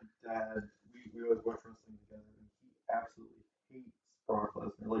 my dad, we always watch wrestling together, and he absolutely hates Brock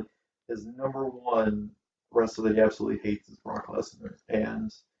Lesnar. Like his number one wrestler that he absolutely hates is Brock Lesnar,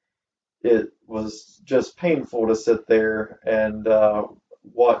 and it was just painful to sit there and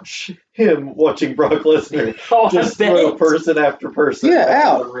watch him watching Brock Lesnar Oh, I just throw bet. person after person Yeah, out of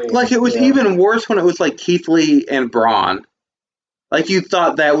out. the ring. Like it was Yeah. even worse when it was like Keith Lee and Braun. Like you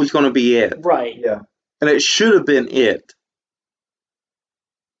thought that was going to be it, Right. Yeah. and it should have been it.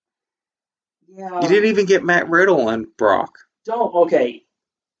 Yeah. You didn't even get Matt Riddle and Brock. Okay.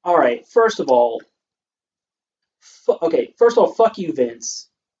 All right. First of all, fuck you, Vince.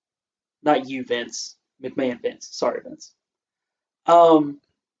 Not you, Vince. McMahon, Vince. Sorry, Vince.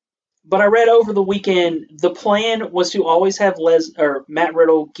 But I read over the weekend the plan was to always have Matt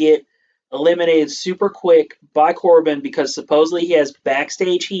Riddle get eliminated super quick by Corbin because supposedly he has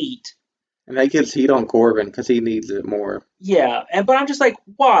backstage heat. And that gets heat on Corbin because he needs it more. Yeah, but I'm just like,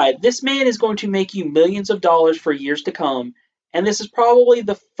 why? This man is going to make you millions of dollars for years to come, and this is probably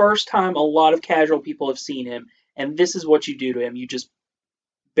the first time a lot of casual people have seen him, and this is what you do to him. You just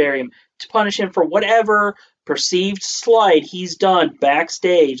bury him to punish him for whatever perceived slight he's done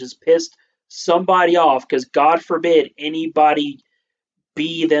backstage has pissed somebody off, because God forbid anybody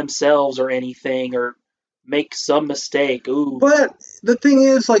be themselves or anything or make some mistake. Ooh. But the thing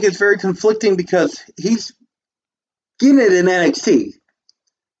is, like, it's very conflicting because he's getting it in NXT.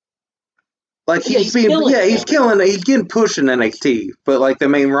 Like, Yeah, he's getting pushed in NXT, but like the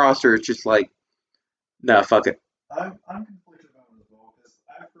main roster is just like, no, fuck it. I'm conflicted about it as well because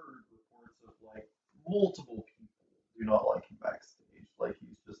I've heard reports of like multiple people do not like him backstage. Like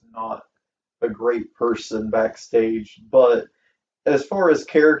he's just not a great person backstage. But as far as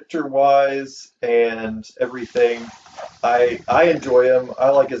character wise and everything, I enjoy him. I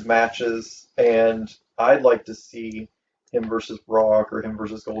like his matches, and I'd like to see him versus Brock or him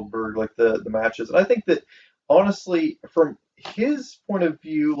versus Goldberg, like the matches. And I think that honestly, from his point of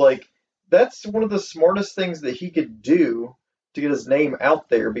view, like that's one of the smartest things that he could do to get his name out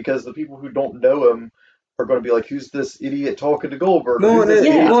there because the people who don't know him are going to be like, "Who's this idiot talking to Goldberg?" Or, Well, "Who's this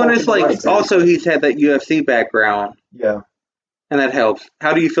idiot and talking it's to like Lesnar?" also he's had that UFC background, Yeah, and that helps.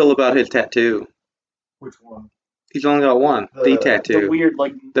 How do you feel about his tattoo? which one? He's only got one. The The tattoo. The weird,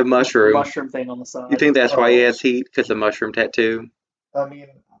 like, The mushroom. thing on the side. You think that's why he Oh. has heat? Because the mushroom tattoo? I mean, I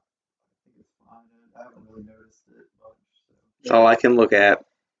think it's fine. I haven't really noticed it much. So. That's all I can look at.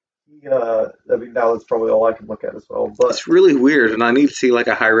 I mean, now that's probably all I can look at as well. But It's really weird, and I need to see like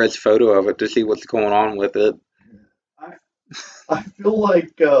a high-res photo of it to see what's going on with it. I feel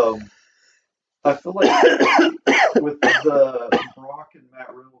like with the Brock and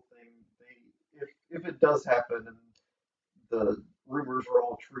Matt Riddle thing, if it does happen and the rumors are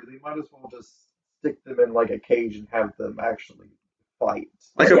all true, they might as well just stick them in like a cage and have them actually fight,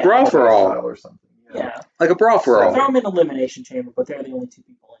 Like a brawl for all. style or something. Yeah. Like a brawl for all. Throw them in Elimination Chamber, but they're the only two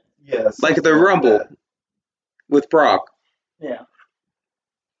people in Yeah, Like the something Rumble that. with Brock. it.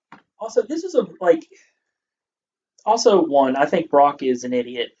 Yeah. Also, this is Also, one, I think Brock is an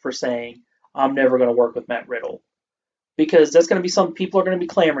idiot for saying, I'm never going to work with Matt Riddle. Because that's going to be something people are going to be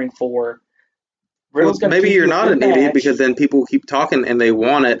clamoring for. Well, Gonna maybe give you're you a not good an idiot match. because then people keep talking and they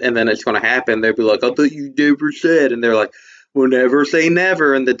want it, and then it's going to happen. They'll be like, I thought you never said. And they're like, we'll never say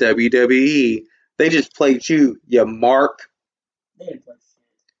never in the WWE. They just played you mark. They didn't play shit.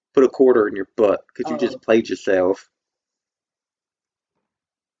 Put a quarter in your butt because you just played yourself.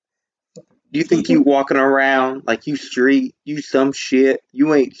 You think you walking around like you street, you some shit.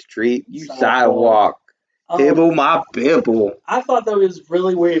 You ain't street, you sidewalk. Bibble my bibble. I thought, though, it was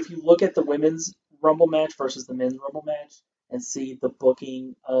really weird if you look at the women's Rumble match versus the men's Rumble match and see the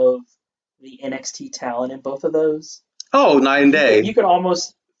booking of the NXT talent in both of those. Oh, night and day. You could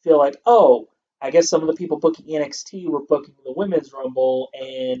almost feel like, oh, I guess some of the people booking NXT were booking the women's Rumble,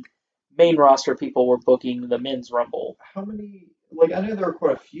 and main roster people were booking the men's Rumble. How many? Like I know there were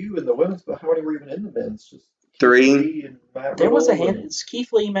quite a few in the women's, but how many were even in the men's? Just Three. Keith Lee and Matt Riddle. There was a hand. It's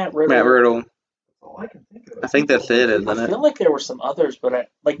Keith Lee, Matt Riddle. Matt Riddle. That's all I can think of. I think that's it, isn't I it? feel like there were some others, but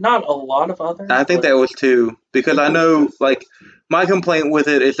not a lot of others. I think but that was two because I know, like, my complaint with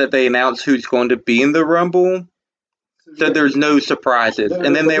it is that they announced who's going to be in the Rumble, so there's no surprises.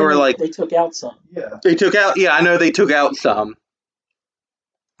 And then they were like, they took out some. Yeah. They took out, yeah, I know they took out some,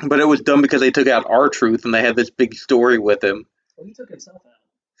 but it was dumb because they took out R-Truth and they had this big story with him. Well, he took himself out.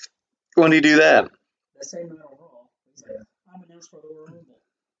 When did he do that? That same night on Raw. He's like, I'm announced for the Royal Rumble.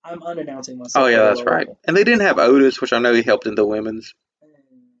 I'm unannouncing myself. Oh yeah, at that's Royal right. Rumble. And they didn't have Otis, which I know he helped in the women's.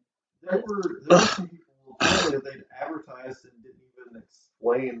 There were some people apparently they'd advertised and didn't even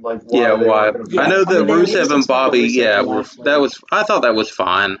explain like why Yeah, they why? weren't going to be. Yeah, I know I that mean, they at Rusev least and explained the Bobby, Rusev yeah, thing, were, actually. that was. I thought that was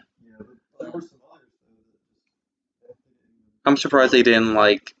fine. Yeah, but there were some others though that just I'm surprised they didn't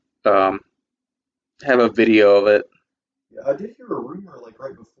like have a video of it. Yeah, I did hear a rumor like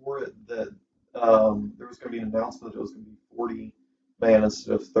right before it that there was going to be an announcement that it was going to be 40 man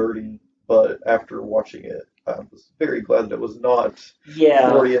instead of 30. But after watching it, I was very glad that it was not Yeah.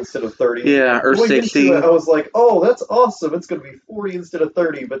 40 instead of 30. Yeah, or Going 60. into it, I was like, oh, that's awesome. It's going to be 40 instead of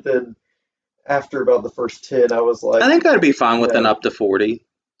 30. But then after about the first 10, I was like, I think I'd be fine with an Yeah. up to 40,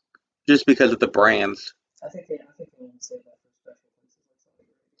 just because of the brands. I think they only say that for special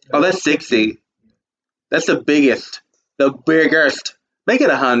places. Oh, that's 60. That's the biggest. The biggest. Make it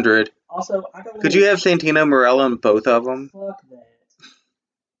 100. Also, I got. Could you have Santino Morella in both of them? Fuck that.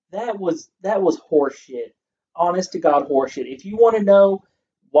 That was horseshit. Honest to God, horseshit. If you want to know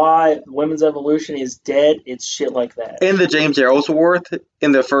why women's evolution is dead, it's shit like that. And the James Ellsworth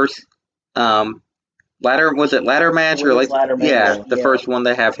in the first ladder match or Women's like ladder match, yeah, the yeah. first one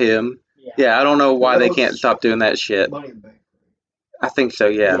they have him. Yeah. Yeah, I don't know why That they was can't stop doing that shit. Money in the Bank. I think so,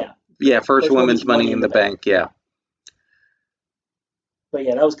 yeah. Yeah, first women's money in the bank, yeah. But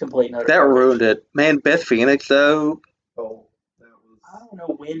yeah, that was complete and utter That garbage. ruined it. Man, Beth Phoenix though. Oh, that was. I don't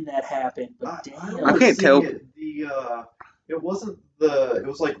know when that happened, but I damn. remember can't seeing tell. It wasn't it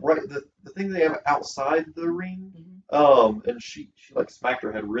was like right the thing they have outside the ring. Mhm. And she like smacked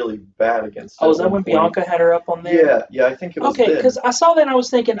her head really bad against it. Oh, is at that one when point. Bianca had her up on there? Yeah, I think it was Okay, then. because I saw that and I was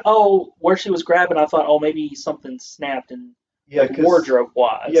thinking, oh, where she was grabbing, I thought, oh, maybe something snapped and Yeah, cause, wardrobe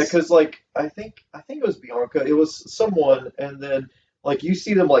wise. Yeah, because like I think it was Bianca. It was someone, and then like you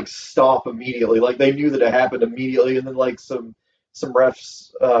see them like stop immediately, like they knew that it happened immediately, and then like some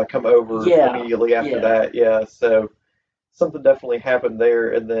refs come over Yeah, immediately after yeah. that. Yeah, so something definitely happened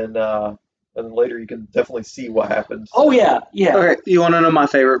there, and then later you can definitely see what happened. So. Oh yeah. Okay, you want to know my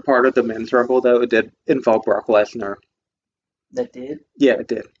favorite part of the men's rumble though? It did involve Brock Lesnar. That did. Yeah, it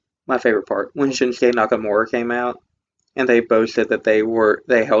did. My favorite part when Shinsuke Nakamura came out, and they both said that they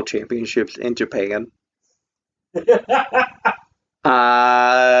held championships in Japan.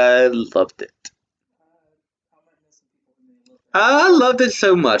 I loved it. I loved it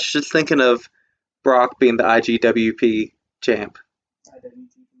so much. Just thinking of Brock being the IGWP champ.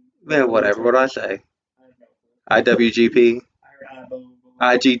 Man, whatever. What did I say? IWGP,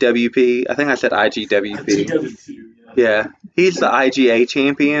 IGWP. I think I said IGWP. IGWP. Yeah, he's the IGA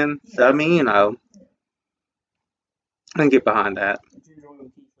champion. So I mean, you know, I can get behind that. Big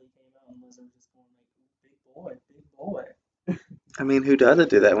boy. I mean, who doesn't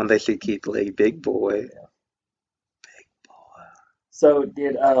do that when they see Keith Lee? Big boy. So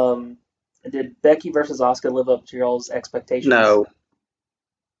did Becky versus Asuka live up to y'all's expectations? No,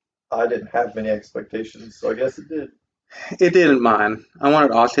 I didn't have many expectations, so I guess it did. it didn't mind. I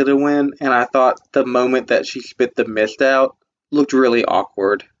wanted Asuka to win, and I thought the moment that she spit the mist out looked really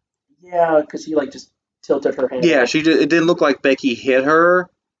awkward. Yeah, because she like just tilted her hand. Yeah, it didn't look like Becky hit her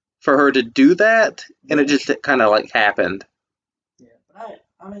for her to do that, and it just kind of like happened. Yeah, but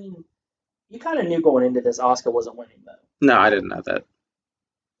I mean, you kind of knew going into this Asuka wasn't winning though. No, I didn't know that.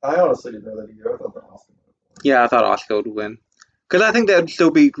 I honestly didn't know that either. I thought that Austin would have won. Yeah, I thought Asuka would win. Because I think that would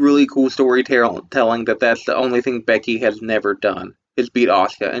still be really cool storytelling that that's the only thing Becky has never done is beat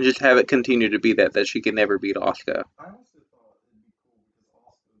Asuka, and just have it continue to be that she can never beat Asuka. I also thought it'd be cool because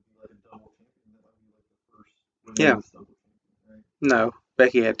Austin would be like a double champion. That might be like the first women's double champion, right? No,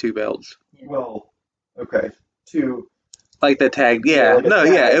 Becky had 2 belts. Yeah. Well, okay, 2. Like the tag, Yeah, like a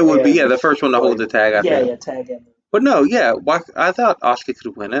tag, it would be, yeah. the first one to hold the tag, I think. Yeah, tag in. But no, yeah, I thought Asuka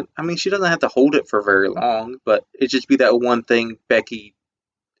could win it. I mean, she doesn't have to hold it for very long, but it just be that one thing Becky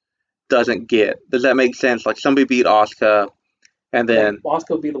doesn't get. Does that make sense? Like somebody beat Asuka, and then Asuka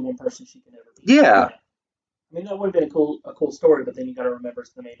would be the one person she can ever beat. Yeah. I mean, that would have been a cool story, but then you got to remember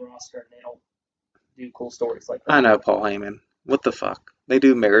it's the main roster, and they don't do cool stories like that. I know Paul Heyman. What the fuck? They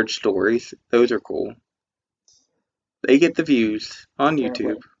do marriage stories. Those are cool. They get the views on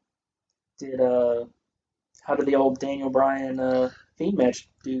YouTube. How did the old Daniel Bryan Fiend match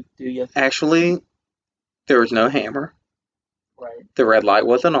do you? Actually, there was no hammer. Right. The red light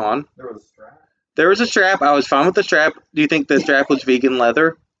wasn't on. There was a strap. There was a strap. I was fine with the strap. Do you think the strap was vegan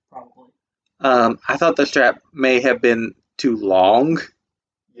leather? Probably. I thought the strap may have been too long.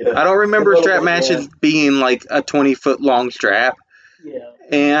 Yeah. I don't remember A little strap bit, matches being like a 20-foot long strap. Yeah.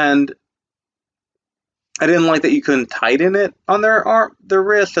 And I didn't like that you couldn't tighten it on their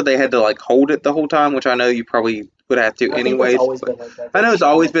wrist, so they had to like hold it the whole time, which I know you probably would have to I think anyways. that's always But been like that. I know it's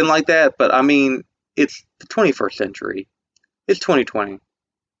always been like that, but I mean, it's the 21st century. It's 2020.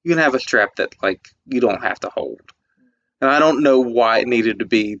 You can have a strap that like you don't have to hold. And I don't know why it needed to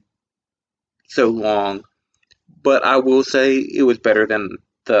be so long, but I will say it was better than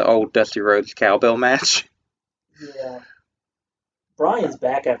the old Dusty Rhodes cowbell match. Yeah. Brian's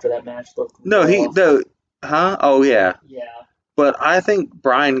back after that match looked No, he rough. no, huh? Oh yeah, Yeah, but I think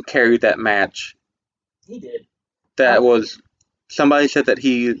Brian carried that match. he did. That was somebody said that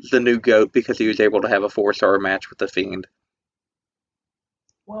he's the new GOAT because he was able to have a 4-star match with the Fiend.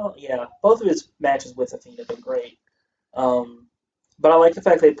 Well, yeah, both of his matches with the Fiend have been great. But I like the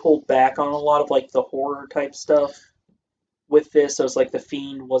fact they pulled back on a lot of like the horror type stuff with this. So it's like the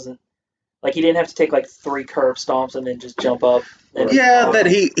Fiend wasn't like he didn't have to take like 3 curb stomps and then just jump up. And, Yeah, that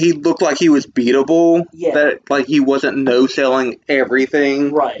he looked like he was beatable. Yeah. That like he wasn't no selling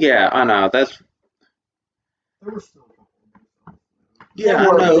everything. Right. Yeah, I know. That's There were still a couple of yeah, they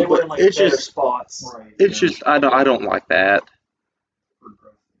were, I know, they were but in like it's better just spots. right. it's just I don't like that.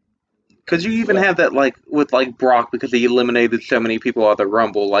 Because you even have that like with like Brock because he eliminated so many people out of the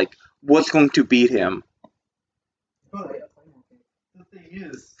Rumble. Like, what's going to beat him? But the thing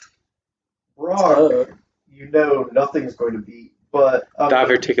is, Brock, you know nothing's going to beat. But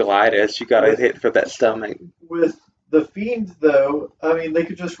Diverticulitis. You got to hit for that stomach. with the Fiend, though, I mean, they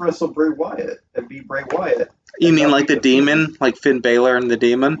could just wrestle Bray Wyatt and beat Bray Wyatt. You mean not like beat the Demon, like Finn Balor and the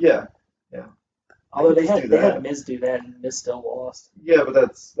Demon? Yeah. Although they Just had do they had that. Miz do that and Miz still lost. Yeah, but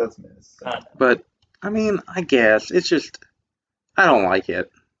that's Miz. I don't know. But I mean, I guess it's just I don't like it.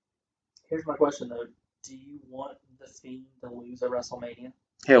 Here's my question though: do you want the Fiend to lose at WrestleMania?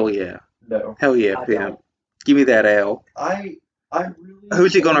 Hell yeah, No. hell yeah, I Pim. don't. Give me that L. I really.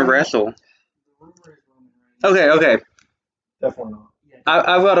 Who's he gonna wrestle? The rumor is Roman Reigns. Okay. Definitely not. Yeah,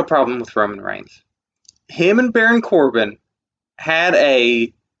 I've got a problem with Roman Reigns. Him and Baron Corbin had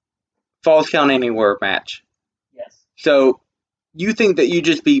a Falls Count Anywhere match. yes. So you think that you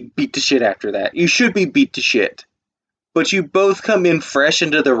just be beat to shit after that. You should be beat to shit. But you both come in fresh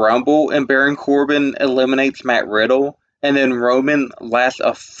into the Rumble and Baron Corbin eliminates Matt Riddle and then Roman lasts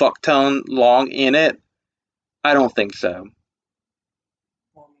a fuck ton long in it. I don't think so.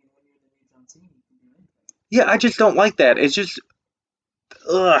 Well, I mean, when you're the new John Cena, you can do anything. Yeah, I just don't like that. It's just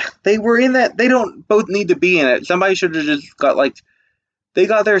they were in that. They don't both need to be in it. Somebody should have just got like they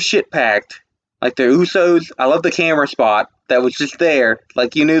got their shit packed. Like the Usos, I love the camera spot that was just there.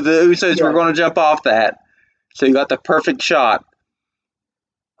 Like you knew the Usos were going to jump off that, so you got the perfect shot,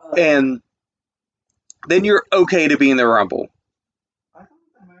 and then you're okay to be in the Rumble. I thought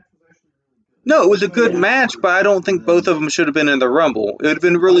that match was actually really good. No, it was a good match, but I don't think both of them should have been in the Rumble. It would have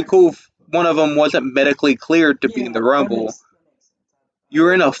been really cool if one of them wasn't medically cleared to be in the Rumble. You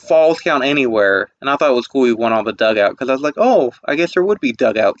were in a Falls Count Anywhere, and I thought it was cool you went on the dugout because I was like, oh, I guess there would be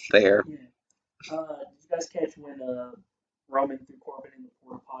dugouts there. Yeah. Did you guys catch when Roman threw Corbin in the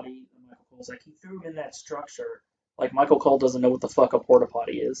porta potty and Michael Cole's like he threw him in that structure? Like Michael Cole doesn't know what the fuck a porta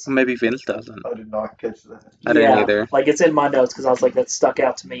potty is. Maybe Vince doesn't. I did not catch that. I didn't either. Like it's in my notes because I was like that stuck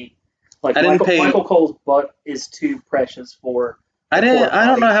out to me. Like I didn't Michael Cole's butt is too precious for. I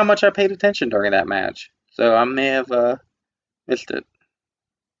don't know how much I paid attention during that match, so I may have missed it.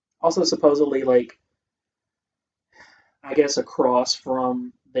 Also, supposedly, like I guess across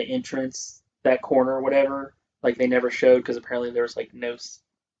from the entrance, that corner or whatever, like they never showed because apparently there was like no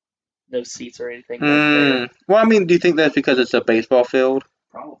seats or anything back there. Well, I mean, do you think that's because it's a baseball field?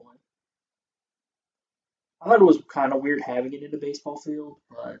 Probably. I thought it was kind of weird having it in a baseball field,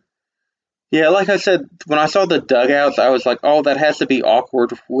 but Yeah, like I said, when I saw the dugouts, I was like, oh, that has to be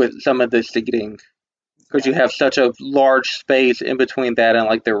awkward with some of the seating. Because you have such a large space in between that and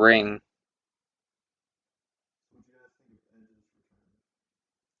like the ring.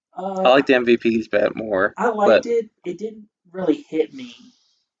 I like the MVP's bet more. I liked it. It didn't really hit me,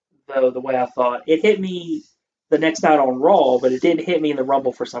 though, the way I thought. It hit me the next night on Raw, but it didn't hit me in the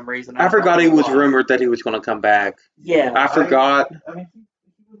Rumble for some reason. I forgot he was rumored that he was going to come back. Yeah. I forgot. I mean,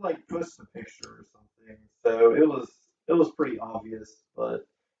 he would like post a picture or something, so it was pretty obvious, but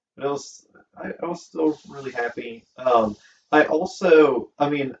I was still really happy. I also, I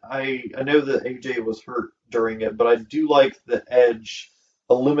mean, I know that AJ was hurt during it, but I do like that Edge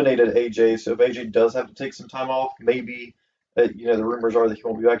eliminated AJ. So if AJ does have to take some time off, maybe the rumors are that he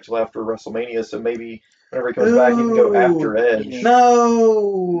won't be back till after WrestleMania. So maybe whenever he comes back, he can go after Edge.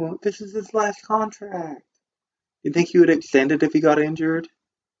 No, this is his last contract. You think he would extend it if he got injured?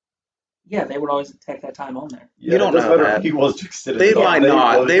 Yeah, they would always take that time on there. Yeah, you don't know that. If he was to extend it. They might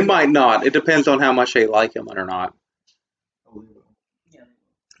not. They might not. It depends on how much they like him or not. Yeah.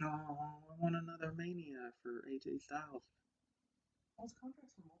 Oh, I want another Mania for for AJ Styles. Those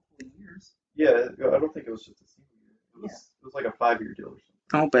contracts for multiple years. Yeah, I don't think it was just a single year. It was like a 5-year deal or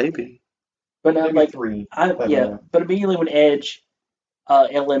something. Oh, baby. But Maybe like 3. but immediately when Edge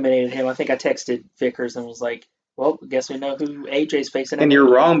eliminated him, I think I texted Vickers and was like, "Well, I guess we know who AJ's facing." And you're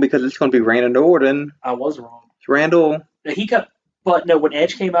wrong because it's going to be Randall Orton. I was wrong. Randall. But no, when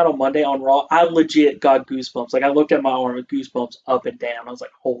Edge came out on Monday on Raw, I legit got goosebumps. Like I looked at my arm with goosebumps up and down. I was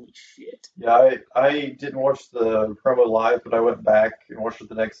like, "Holy shit!" Yeah, I didn't watch the promo live, but I went back and watched it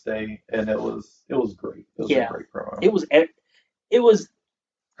the next day, and it was great. It was a great promo. It was.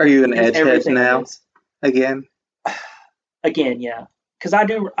 Are you an It was Edge head everything now? it is. Again? Again, yeah. Because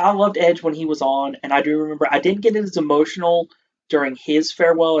I loved Edge when he was on, and I do remember I didn't get as emotional during his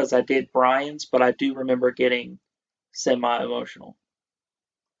farewell as I did Bryan's, but I do remember getting semi-emotional.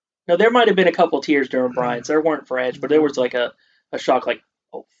 Now, there might have been a couple tears during Bryan's. There weren't for Edge, but there was like a shock, like,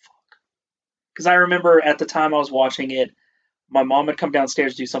 oh, fuck. Because I remember at the time I was watching it, my mom had come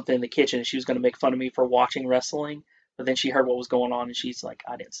downstairs to do something in the kitchen, and she was going to make fun of me for watching wrestling, but then she heard what was going on, and she's like,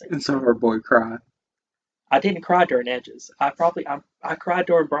 I didn't say And so her boy cried. I didn't cry during Edge's. I cried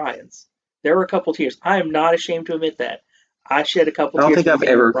during Bryan's. There were a couple tears. I am not ashamed to admit that. I shed a couple I don't tears. think I've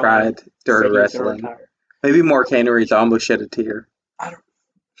ever cried during wrestling. Maybe Mark Henry's almost shed a tear. I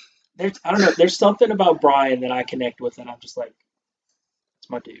don't know. There's something about Bryan that I connect with, and I'm just like, it's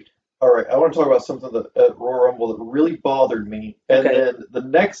my dude. All right, I want to talk about something that at Royal Rumble that really bothered me, and then the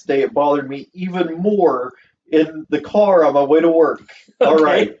next day it bothered me even more in the car on my way to work. All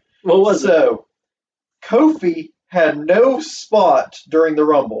right, what was it? So Kofi had no spot during the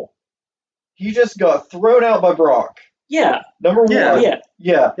Rumble. He just got thrown out by Brock. Yeah. Number one.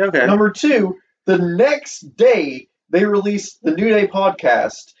 Yeah. Okay. Number 2, the next day they released the New Day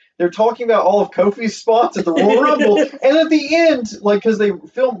podcast. They're talking about all of Kofi's spots at the Royal Rumble, and at the end, like, because they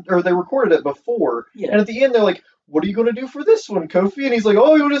filmed or they recorded it before, and at the end they're like, "What are you going to do for this one, Kofi?" And he's like,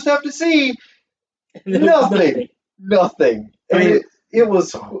 "Oh, you'll just have to see." Nothing. I mean, it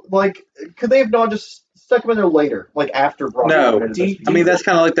was like, could they have not just stuck him in there later, like after Brock? No, I mean that's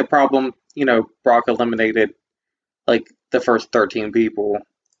kind of like the problem. Brock eliminated like the first 13 people.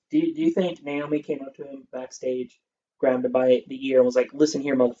 Do you think Naomi came up to him backstage, grabbed him by the ear, and was like, "Listen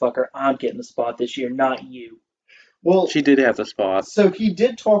here, motherfucker, I'm getting the spot this year, not you." Well, she did have the spot. So he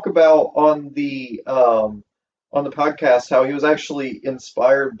did talk about on the podcast how he was actually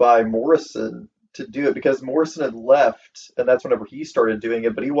inspired by Morrison to do it because Morrison had left, and that's whenever he started doing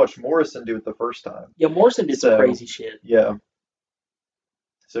it. But he watched Morrison do it the first time. Yeah, Morrison did some crazy shit. Yeah.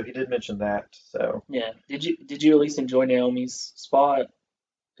 So he did mention that. So yeah, did you at least enjoy Naomi's spot?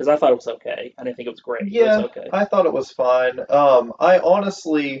 Because I thought it was okay. I didn't think it was great. Yeah, it was okay. I thought it was fine. I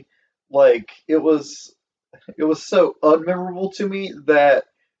honestly it was so unmemorable to me that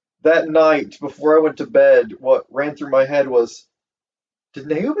night before I went to bed, what ran through my head was, did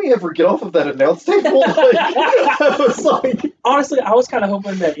Naomi ever get off of that announce table? I was like, honestly, I was kind of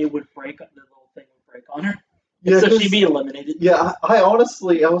hoping that it would break, the little thing would break on her. Yeah, so she'd be eliminated. Yeah, I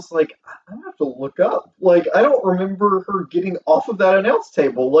honestly, I was like, I'm gonna have to look up. Like, I don't remember her getting off of that announce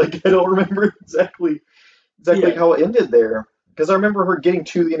table. Like, I don't remember exactly how it ended there. Because I remember her getting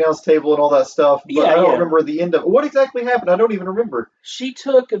to the announce table and all that stuff, but I don't remember the end of it. What exactly happened? I don't even remember. She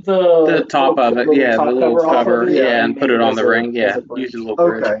took the top of it, the little cover, and put it on the ring, used a little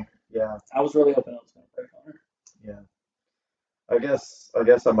bridge. Okay, yeah. I was really hoping it was going to break on her. Yeah. I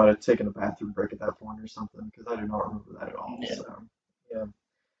guess I might have taken a bathroom break at that point or something, because I do not remember that at all. Yeah. So,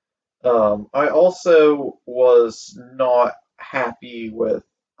 yeah. I also was not happy with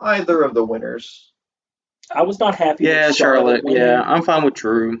either of the winners. I was not happy with Charlotte. Yeah, I'm fine with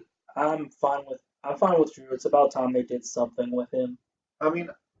Drew. I'm fine with Drew. It's about time they did something with him. I mean,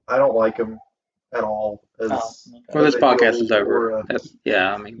 I don't like him at all. Well, this podcast is over.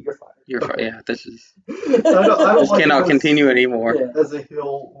 I mean, you're fired. Yeah, this is. I don't this like cannot continue anymore. Yeah. As a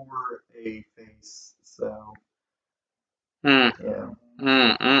heel or a face, so. Yeah.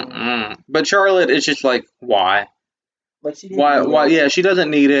 But Charlotte is just like, why? Like she why? Yeah, she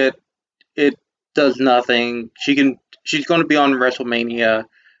doesn't need it. It does nothing. She's going to be on WrestleMania,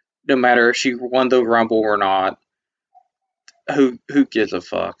 no matter if she won the Rumble or not. Who gives a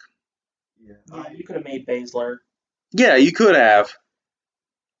fuck? Yeah, you could have made Baszler. Yeah, you could have.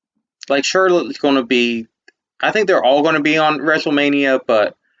 Like, Charlotte's going to be... I think they're all going to be on WrestleMania,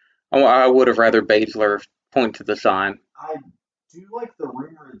 but I would have rather Baszler point to the sign. I do like the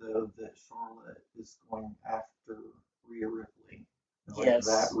rumor, though, that Charlotte is going after Rhea Ripley. Yes.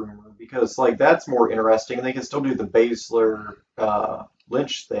 That rumor. Because, that's more interesting. And they can still do the Baszler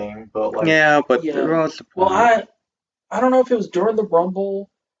Lynch thing, but, what's the point? Well, I don't know if it was during the Rumble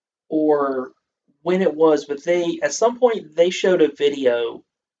or when it was, but at some point they showed a video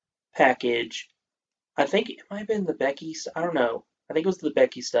package. I think it might have been the Becky. I don't know. I think it was the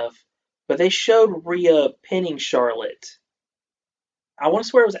Becky stuff, but they showed Rhea pinning Charlotte. I want to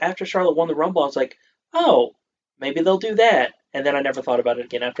swear it was after Charlotte won the Rumble. I was like, oh, maybe they'll do that, and then I never thought about it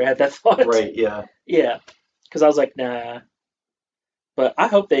again after I had that thought. Right, yeah. Yeah, because I was like, nah. But I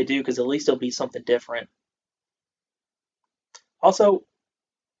hope they do, because at least it'll be something different. Also,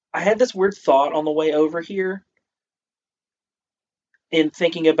 I had this weird thought on the way over here in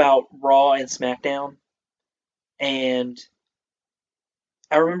thinking about Raw and SmackDown. And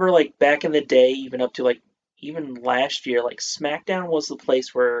I remember, like, back in the day, even up to, like, even last year, like, SmackDown was the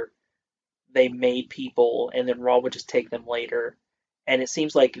place where they made people, and then Raw would just take them later. And it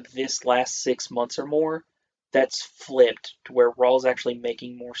seems like this last 6 months or more, that's flipped to where Raw's actually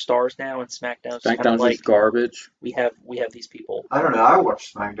making more stars now, and SmackDown's kind of SmackDown's like, just garbage. we have these people. I don't know. I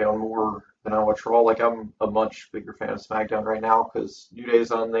watch SmackDown more than I watch Raw. Like, I'm a much bigger fan of SmackDown right now because New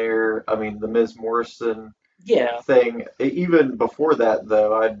Day's on there. I mean, the Miz Morrison Yeah, thing. Even before that,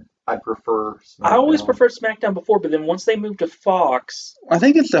 though, I'd prefer SmackDown. I always preferred SmackDown before, but then once they moved to Fox, I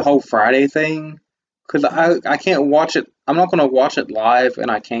think it's the whole Friday thing, because I can't watch it. I'm not going to watch it live, and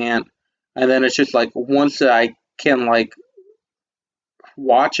I can't. And then it's just like, once I can, like,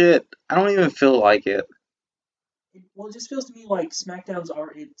 watch it, I don't even feel like it. it just feels to me like SmackDown's are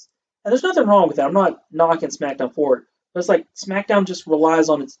and there's nothing wrong with that. I'm not knocking SmackDown for it. But it's like SmackDown just relies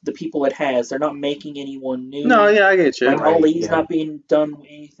on the people it has. They're not making anyone new. No, yeah, I get you. Like, Right, Ali's yeah. not being done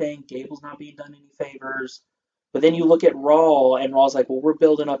anything. Gable's not being done any favors. But then you look at Raw, and Raw's like, well, we're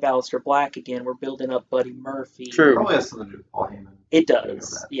building up Aleister Black again. We're building up Buddy Murphy. True. Probably has something to do with Paul Heyman. It You know does,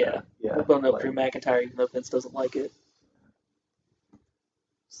 that, yeah. Yeah. We're building up like- Drew McIntyre, even though Vince doesn't like it.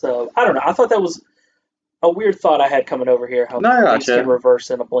 So, I don't know. I thought that was a weird thought I had coming over here, how No, I things gotcha. can reverse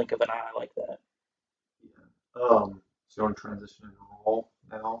in a blink of an eye like that. So you want to transition into Raw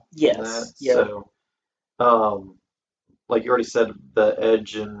now? Yes, on that? yeah. So, like you already said, the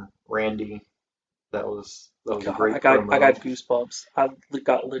Edge and Randy, that was a God, great I got promo. goosebumps. I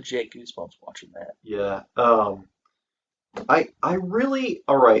got legit goosebumps watching that. Yeah. I really,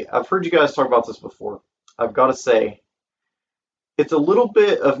 all right, I've heard you guys talk about this before. I've got to say, it's a little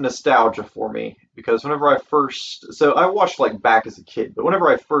bit of nostalgia for me because whenever so I watched like back as a kid, but whenever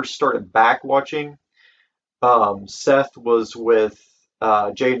I first started back watching, Seth was with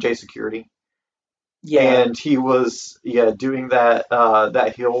J&J Security. Yeah, And he was, doing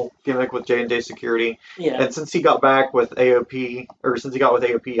that heel gimmick with J&J Security. yeah. And since he got with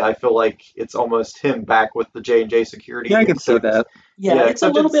AOP, I feel like it's almost him back with the J&J Security. Yeah, I can see except- that. Yeah, Yeah, it's a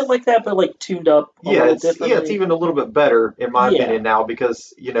except little it's- bit like that, but like tuned up a little differently. it's even a little bit better in my Yeah. opinion now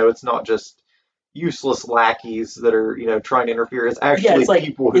because it's not just useless lackeys that are trying to interfere. It's actually it's like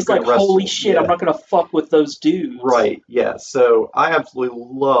people who it's can like wrestle. holy shit, Yeah. I'm not gonna fuck with those dudes. Right, yeah. So I absolutely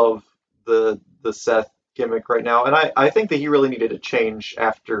love the Seth gimmick right now, and I think that he really needed a change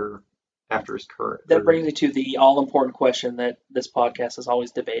after his current. That brings me to the all important question that this podcast is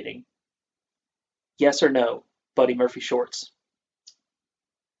always debating. Yes or no, Buddy Murphy shorts?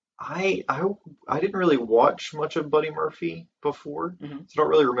 I didn't really watch much of Buddy Murphy before, Mhm. so I don't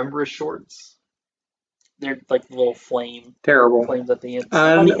really remember his shorts. They're like the little flames Terrible. at the end.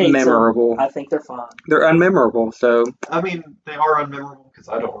 Somebody hates them. Unmemorable. I think they're fine. They're unmemorable, so I mean, they are unmemorable because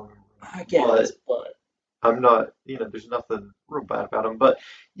I don't remember them. I guess, but I'm not, there's nothing real bad about him. But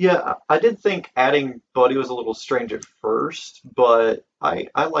yeah, I did think adding Buddy was a little strange at first, but I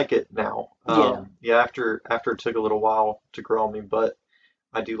like it now. After it took a little while to grow on me, but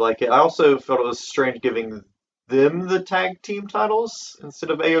I do like it. I also felt it was strange giving them the tag team titles instead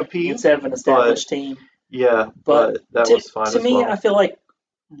of AOP. instead of an established team. Yeah, But but that was fine To as me, well. I feel like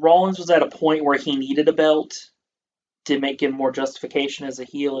Rollins was at a point where he needed a belt to make him more justification as a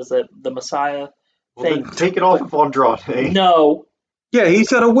heel, as the Messiah Well, then thing. take it off of Andrade. No, yeah, he's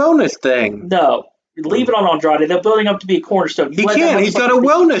got a wellness thing. no. Leave it on Andrade. They're building up to be a cornerstone. He let that can't. He's got a motherfucker be.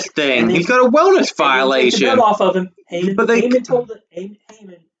 wellness thing. And then- He's got a wellness And then take the violation. belt off of him. Heyman, But they-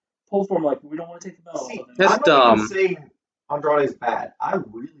 Heyman pulled for him like, we don't want to take the belt See, off of him. That's I'm not dumb. even saying Andrade's bad. I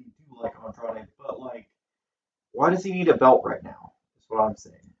really do like Andrade, but like, why does he need a belt right now? That's what I'm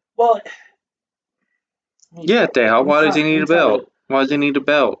saying. Well, Yeah, Dale. Why does he need a belt? Why does he need a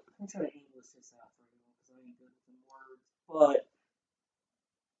belt? I'm trying to English this out for you because I ain't good with the words. But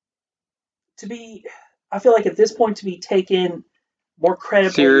I feel like at this point to be taken more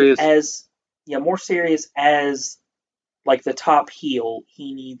credibly Serious. more serious as like the top heel,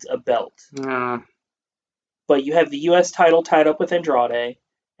 he needs a belt. But you have the U.S. title tied up with Andrade,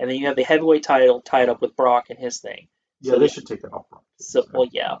 and then you have the heavyweight title tied up with Brock and his thing. Yeah, So they should take that off. So, well,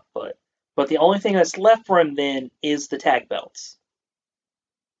 yeah, but But the only thing that's left for him then is the tag belts.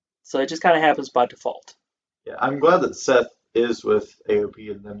 So it just kind of happens by default. Yeah, I'm glad that Seth is with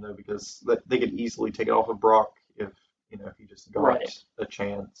AOP and them though, because they could easily take it off of Brock if if he just got Right. a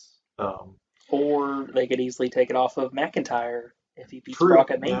chance. Or they could easily take it off of McIntyre if he beats True,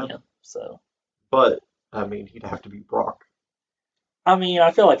 Brock at yeah. Mania. So, But I mean, he'd have to beat Brock. I mean,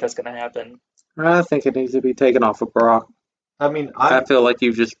 I feel like that's going to happen. I think it needs to be taken off of Brock. I mean, I feel like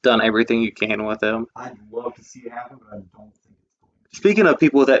you've just done everything you can with him. I'd love to see it happen, but I don't think it's going to. Speaking of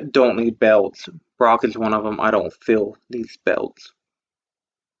people that don't need belts, Brock is one of them. I don't feel needs belts.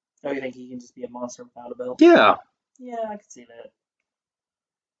 Oh, you think he can just be a monster without a belt? Yeah. Yeah, I can see that.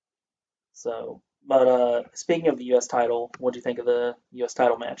 So, but speaking of the U.S. title, what do you think of the U.S.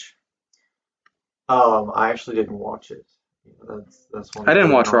 title match? I actually didn't watch it. That's one I didn't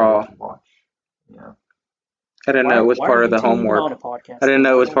thing watch I Raw. wanted to watch. Yeah. I didn't know it was Why part are of the you two even homework. on a podcast? I didn't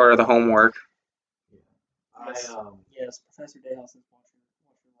know it was I part of don't- the homework. Yes. I Yes, Professor Dayhouse is watching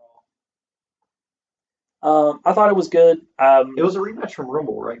Raw. I thought it was good. It was a rematch from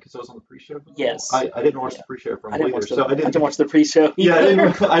Rumble, right? Because it was on the pre-show. for Rumble. Yes. I didn't watch Yeah. the pre-show from I didn't either, watch the. so I didn't watch the pre-show. Yeah,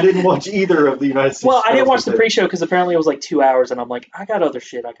 I didn't watch either of the United States. Well, I didn't titles watch the because- pre-show because apparently it was like 2 hours, and I'm like, I got other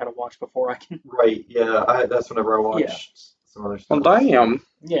shit I gotta watch before I can. Right. Yeah. That's whenever I watched some other Well, stuff. damn.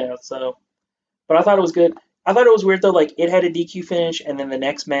 Yeah. So, but I thought it was good. I thought it was weird though. Like it had a DQ finish, and then the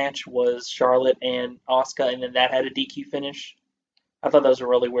next match was Charlotte and Asuka, and then that had a DQ finish. I thought that was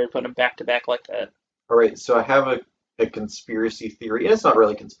really weird putting them back to back like that. All right. So I have a conspiracy theory. And it's not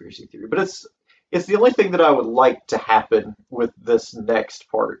really a conspiracy theory, but it's the only thing that I would like to happen with this next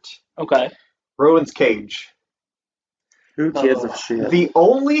part. Okay. Rowan's cage. Who gives Oh. a shit? The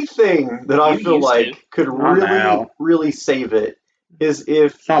only thing that I You feel used like to. could Not really, now. really save it is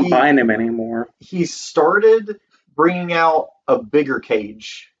if It's not buying him anymore. he started bringing out a bigger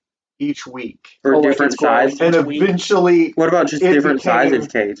cage each week, Or Oh, like different it's growing. sizes. and Each week? eventually What about just it different became- sizes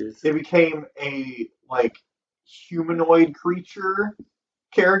cages? it became a like humanoid creature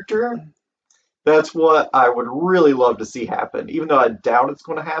character. That's what I would really love to see happen, even though I doubt it's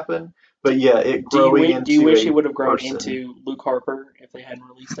going to happen. But yeah, it growing into Do you wish a he would have grown person. into Luke Harper if they hadn't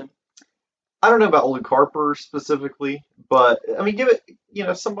released him? I don't know about Luke Harper specifically, but I mean, give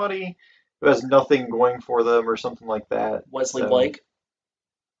it, somebody who has nothing going for them or something like that. Wesley So- Blake.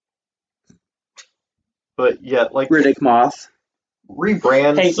 But yeah, like Riddick Moss.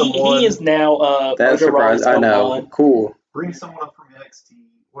 rebrand Hey, someone, he is now That's Mojo Rawley's surprising. I know. Owen. Cool. bring someone up from NXT,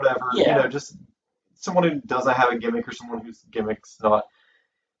 whatever. Yeah. Just someone who doesn't have a gimmick or someone whose gimmick's not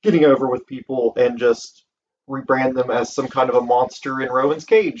getting over with people, and just rebrand them as some kind of a monster in Rowan's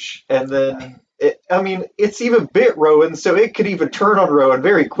cage. And then, it's even bit Rowan, so it could even turn on Rowan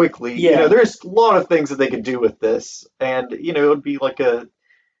very quickly. Yeah. There's a lot of things that they could do with this. And, it would be like it'd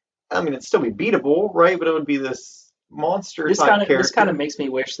still be beatable, right? But it would be this monster This type kind character. of makes me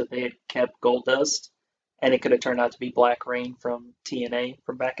wish that they had kept Goldust, and it could have turned out to be Black Rain from TNA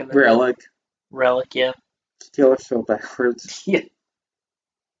from back in the day. Relic. Relic, yeah. Killer so backwards. Yeah.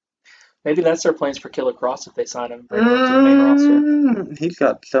 Maybe that's their plans for Killer Cross if they sign him and bring him up to the main roster. He's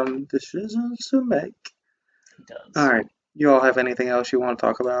got some decisions to make. He does. All right. You all have anything else you want to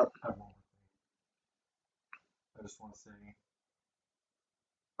talk about? I just want to say,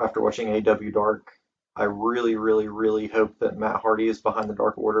 after watching AW Dark, I really, really, really hope that Matt Hardy is behind the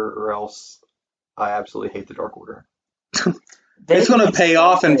Dark Order, or else I absolutely hate the Dark Order. It's going to pay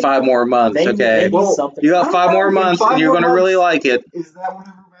off in 5 more months, They okay? need Well, something. You got 5 more In months, 5 and you're more going to really months. like it. Is that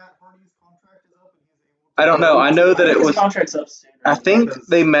whenever Matt Hardy's contract is up? And he's able to I don't know. I know that it His was. contract's up soon. I think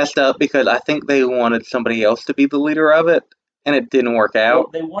they messed up because I think they wanted somebody else to be the leader of it, and it didn't work Well,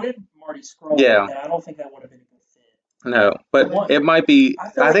 out. they wanted Marty Scurll, Yeah. and I don't think that would have been a good fit. No, but What? it might be. I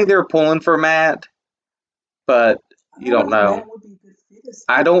feel I like- think they were pulling for Matt, but you don't know. Matt would be a good fit as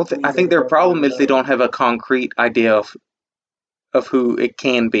I don't. I leader think their of problem is they the- don't have a concrete idea of who it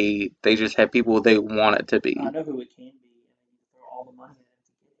can be. They just have people they want it to be. I know who it can be, and they need to throw all the money at him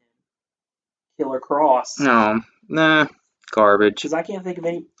to get him. Killer Cross. No, nah, garbage. Because I can't think of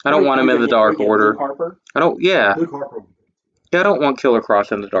any. I don't want him in the Dark Luke Order. Harper. I don't. Yeah, Luke Harper will be good. yeah. I don't want Killer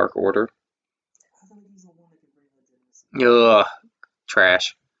Cross in the Dark Order. I feel like he's the one that can bring legitimacy. Ugh,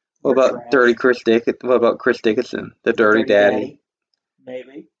 trash. What You're about trash. Dirty Chris Dickinson? What about Chris Dickinson, the Dirty Daddy?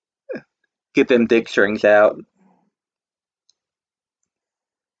 Maybe. Get them dick strings out. I'm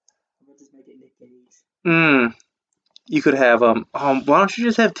gonna just make it Nick Gage. You could have why don't you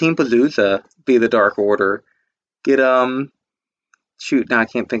just have Team Pazuza be the Dark Order? Get shoot, now I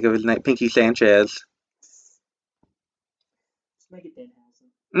can't think of his name. Pinky Sanchez. Just make it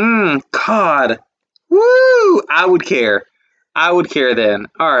Danhausen. God. Woo! I would care. I would care then.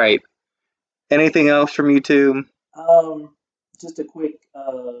 All right. Anything else from you two? Just a quick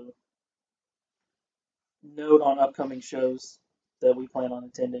note on upcoming shows that we plan on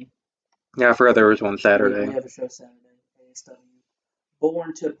attending. Yeah, I forgot there was one We Saturday. have a show Saturday, ASW.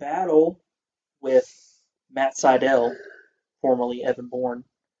 Born to Battle with Matt Seidel, formerly Evan Bourne,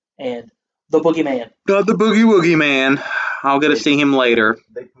 and the Boogeyman. Got the Boogie Woogie Man. I'll get to see him later.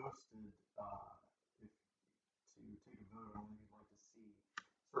 They posted to take a vote on who you'd like to see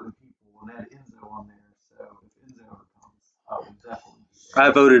certain people, and they had Enzo on there. So if Enzo ever comes, I will definitely be there.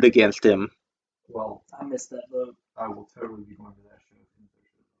 I voted against him. Well, I missed that vote. I will totally be going to that show if Enzo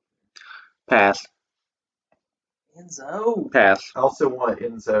shows up. Pass. Enzo. Pass. I also want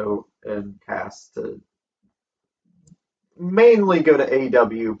Enzo and Cass to mainly go to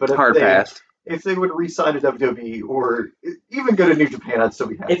AEW, but Hard pass. if they would re-sign to WWE or even go to New Japan, I'd still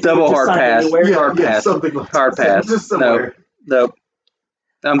be happy. If Double you hard just sign pass. anywhere, Hard pass. something like Hard that. pass. Just somewhere. Nope.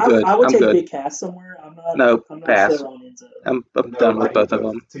 I'm good. I would I'm take good. Big Cass somewhere. I'm not. Nope. I'm not Pass. set on Enzo. I'm No, done I with need both of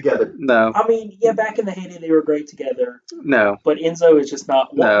them. together. No. I mean, yeah, back in the heyday they were great together, No. but Enzo is just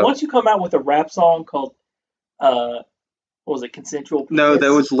not. No. Once you come out with a rap song called, what was it, Consensual Penis? No,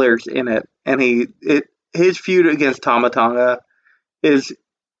 there was lyrics in it, and his feud against Tama Tonga is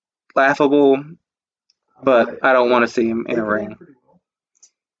laughable, but I don't want to see him in a ring.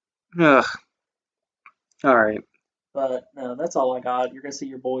 Ugh. All right. But no, that's all I got. You're gonna see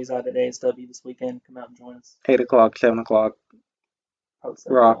your boys out at ASW this weekend. Come out and join us. 8 o'clock, 7 o'clock. Post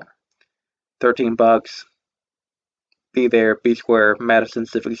that Rock. call. $13. Be there. Be square. Madison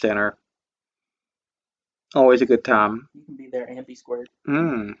Civic Center. Always a good time. You can be there and be squared.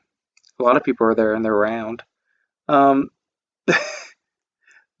 A lot of people are there and they're around.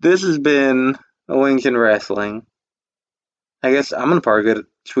 This has been Wings and Wrestling. I guess I'm gonna probably get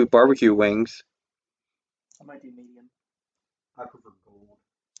Sweet Barbecue Wings. I might do medium. I prefer gold.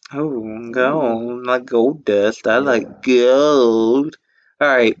 Oh, gold. Like gold dust. I like gold.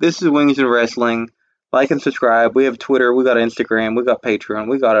 Alright, this is Wings and Wrestling. Like and subscribe. We have Twitter, we got Instagram, we got Patreon,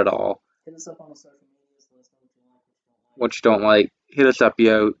 we got it all. Hit us up on the social medias. Let us know what you like, What you don't like, hit us up,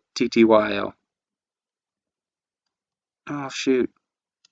 yo. TTYL. Oh, shoot.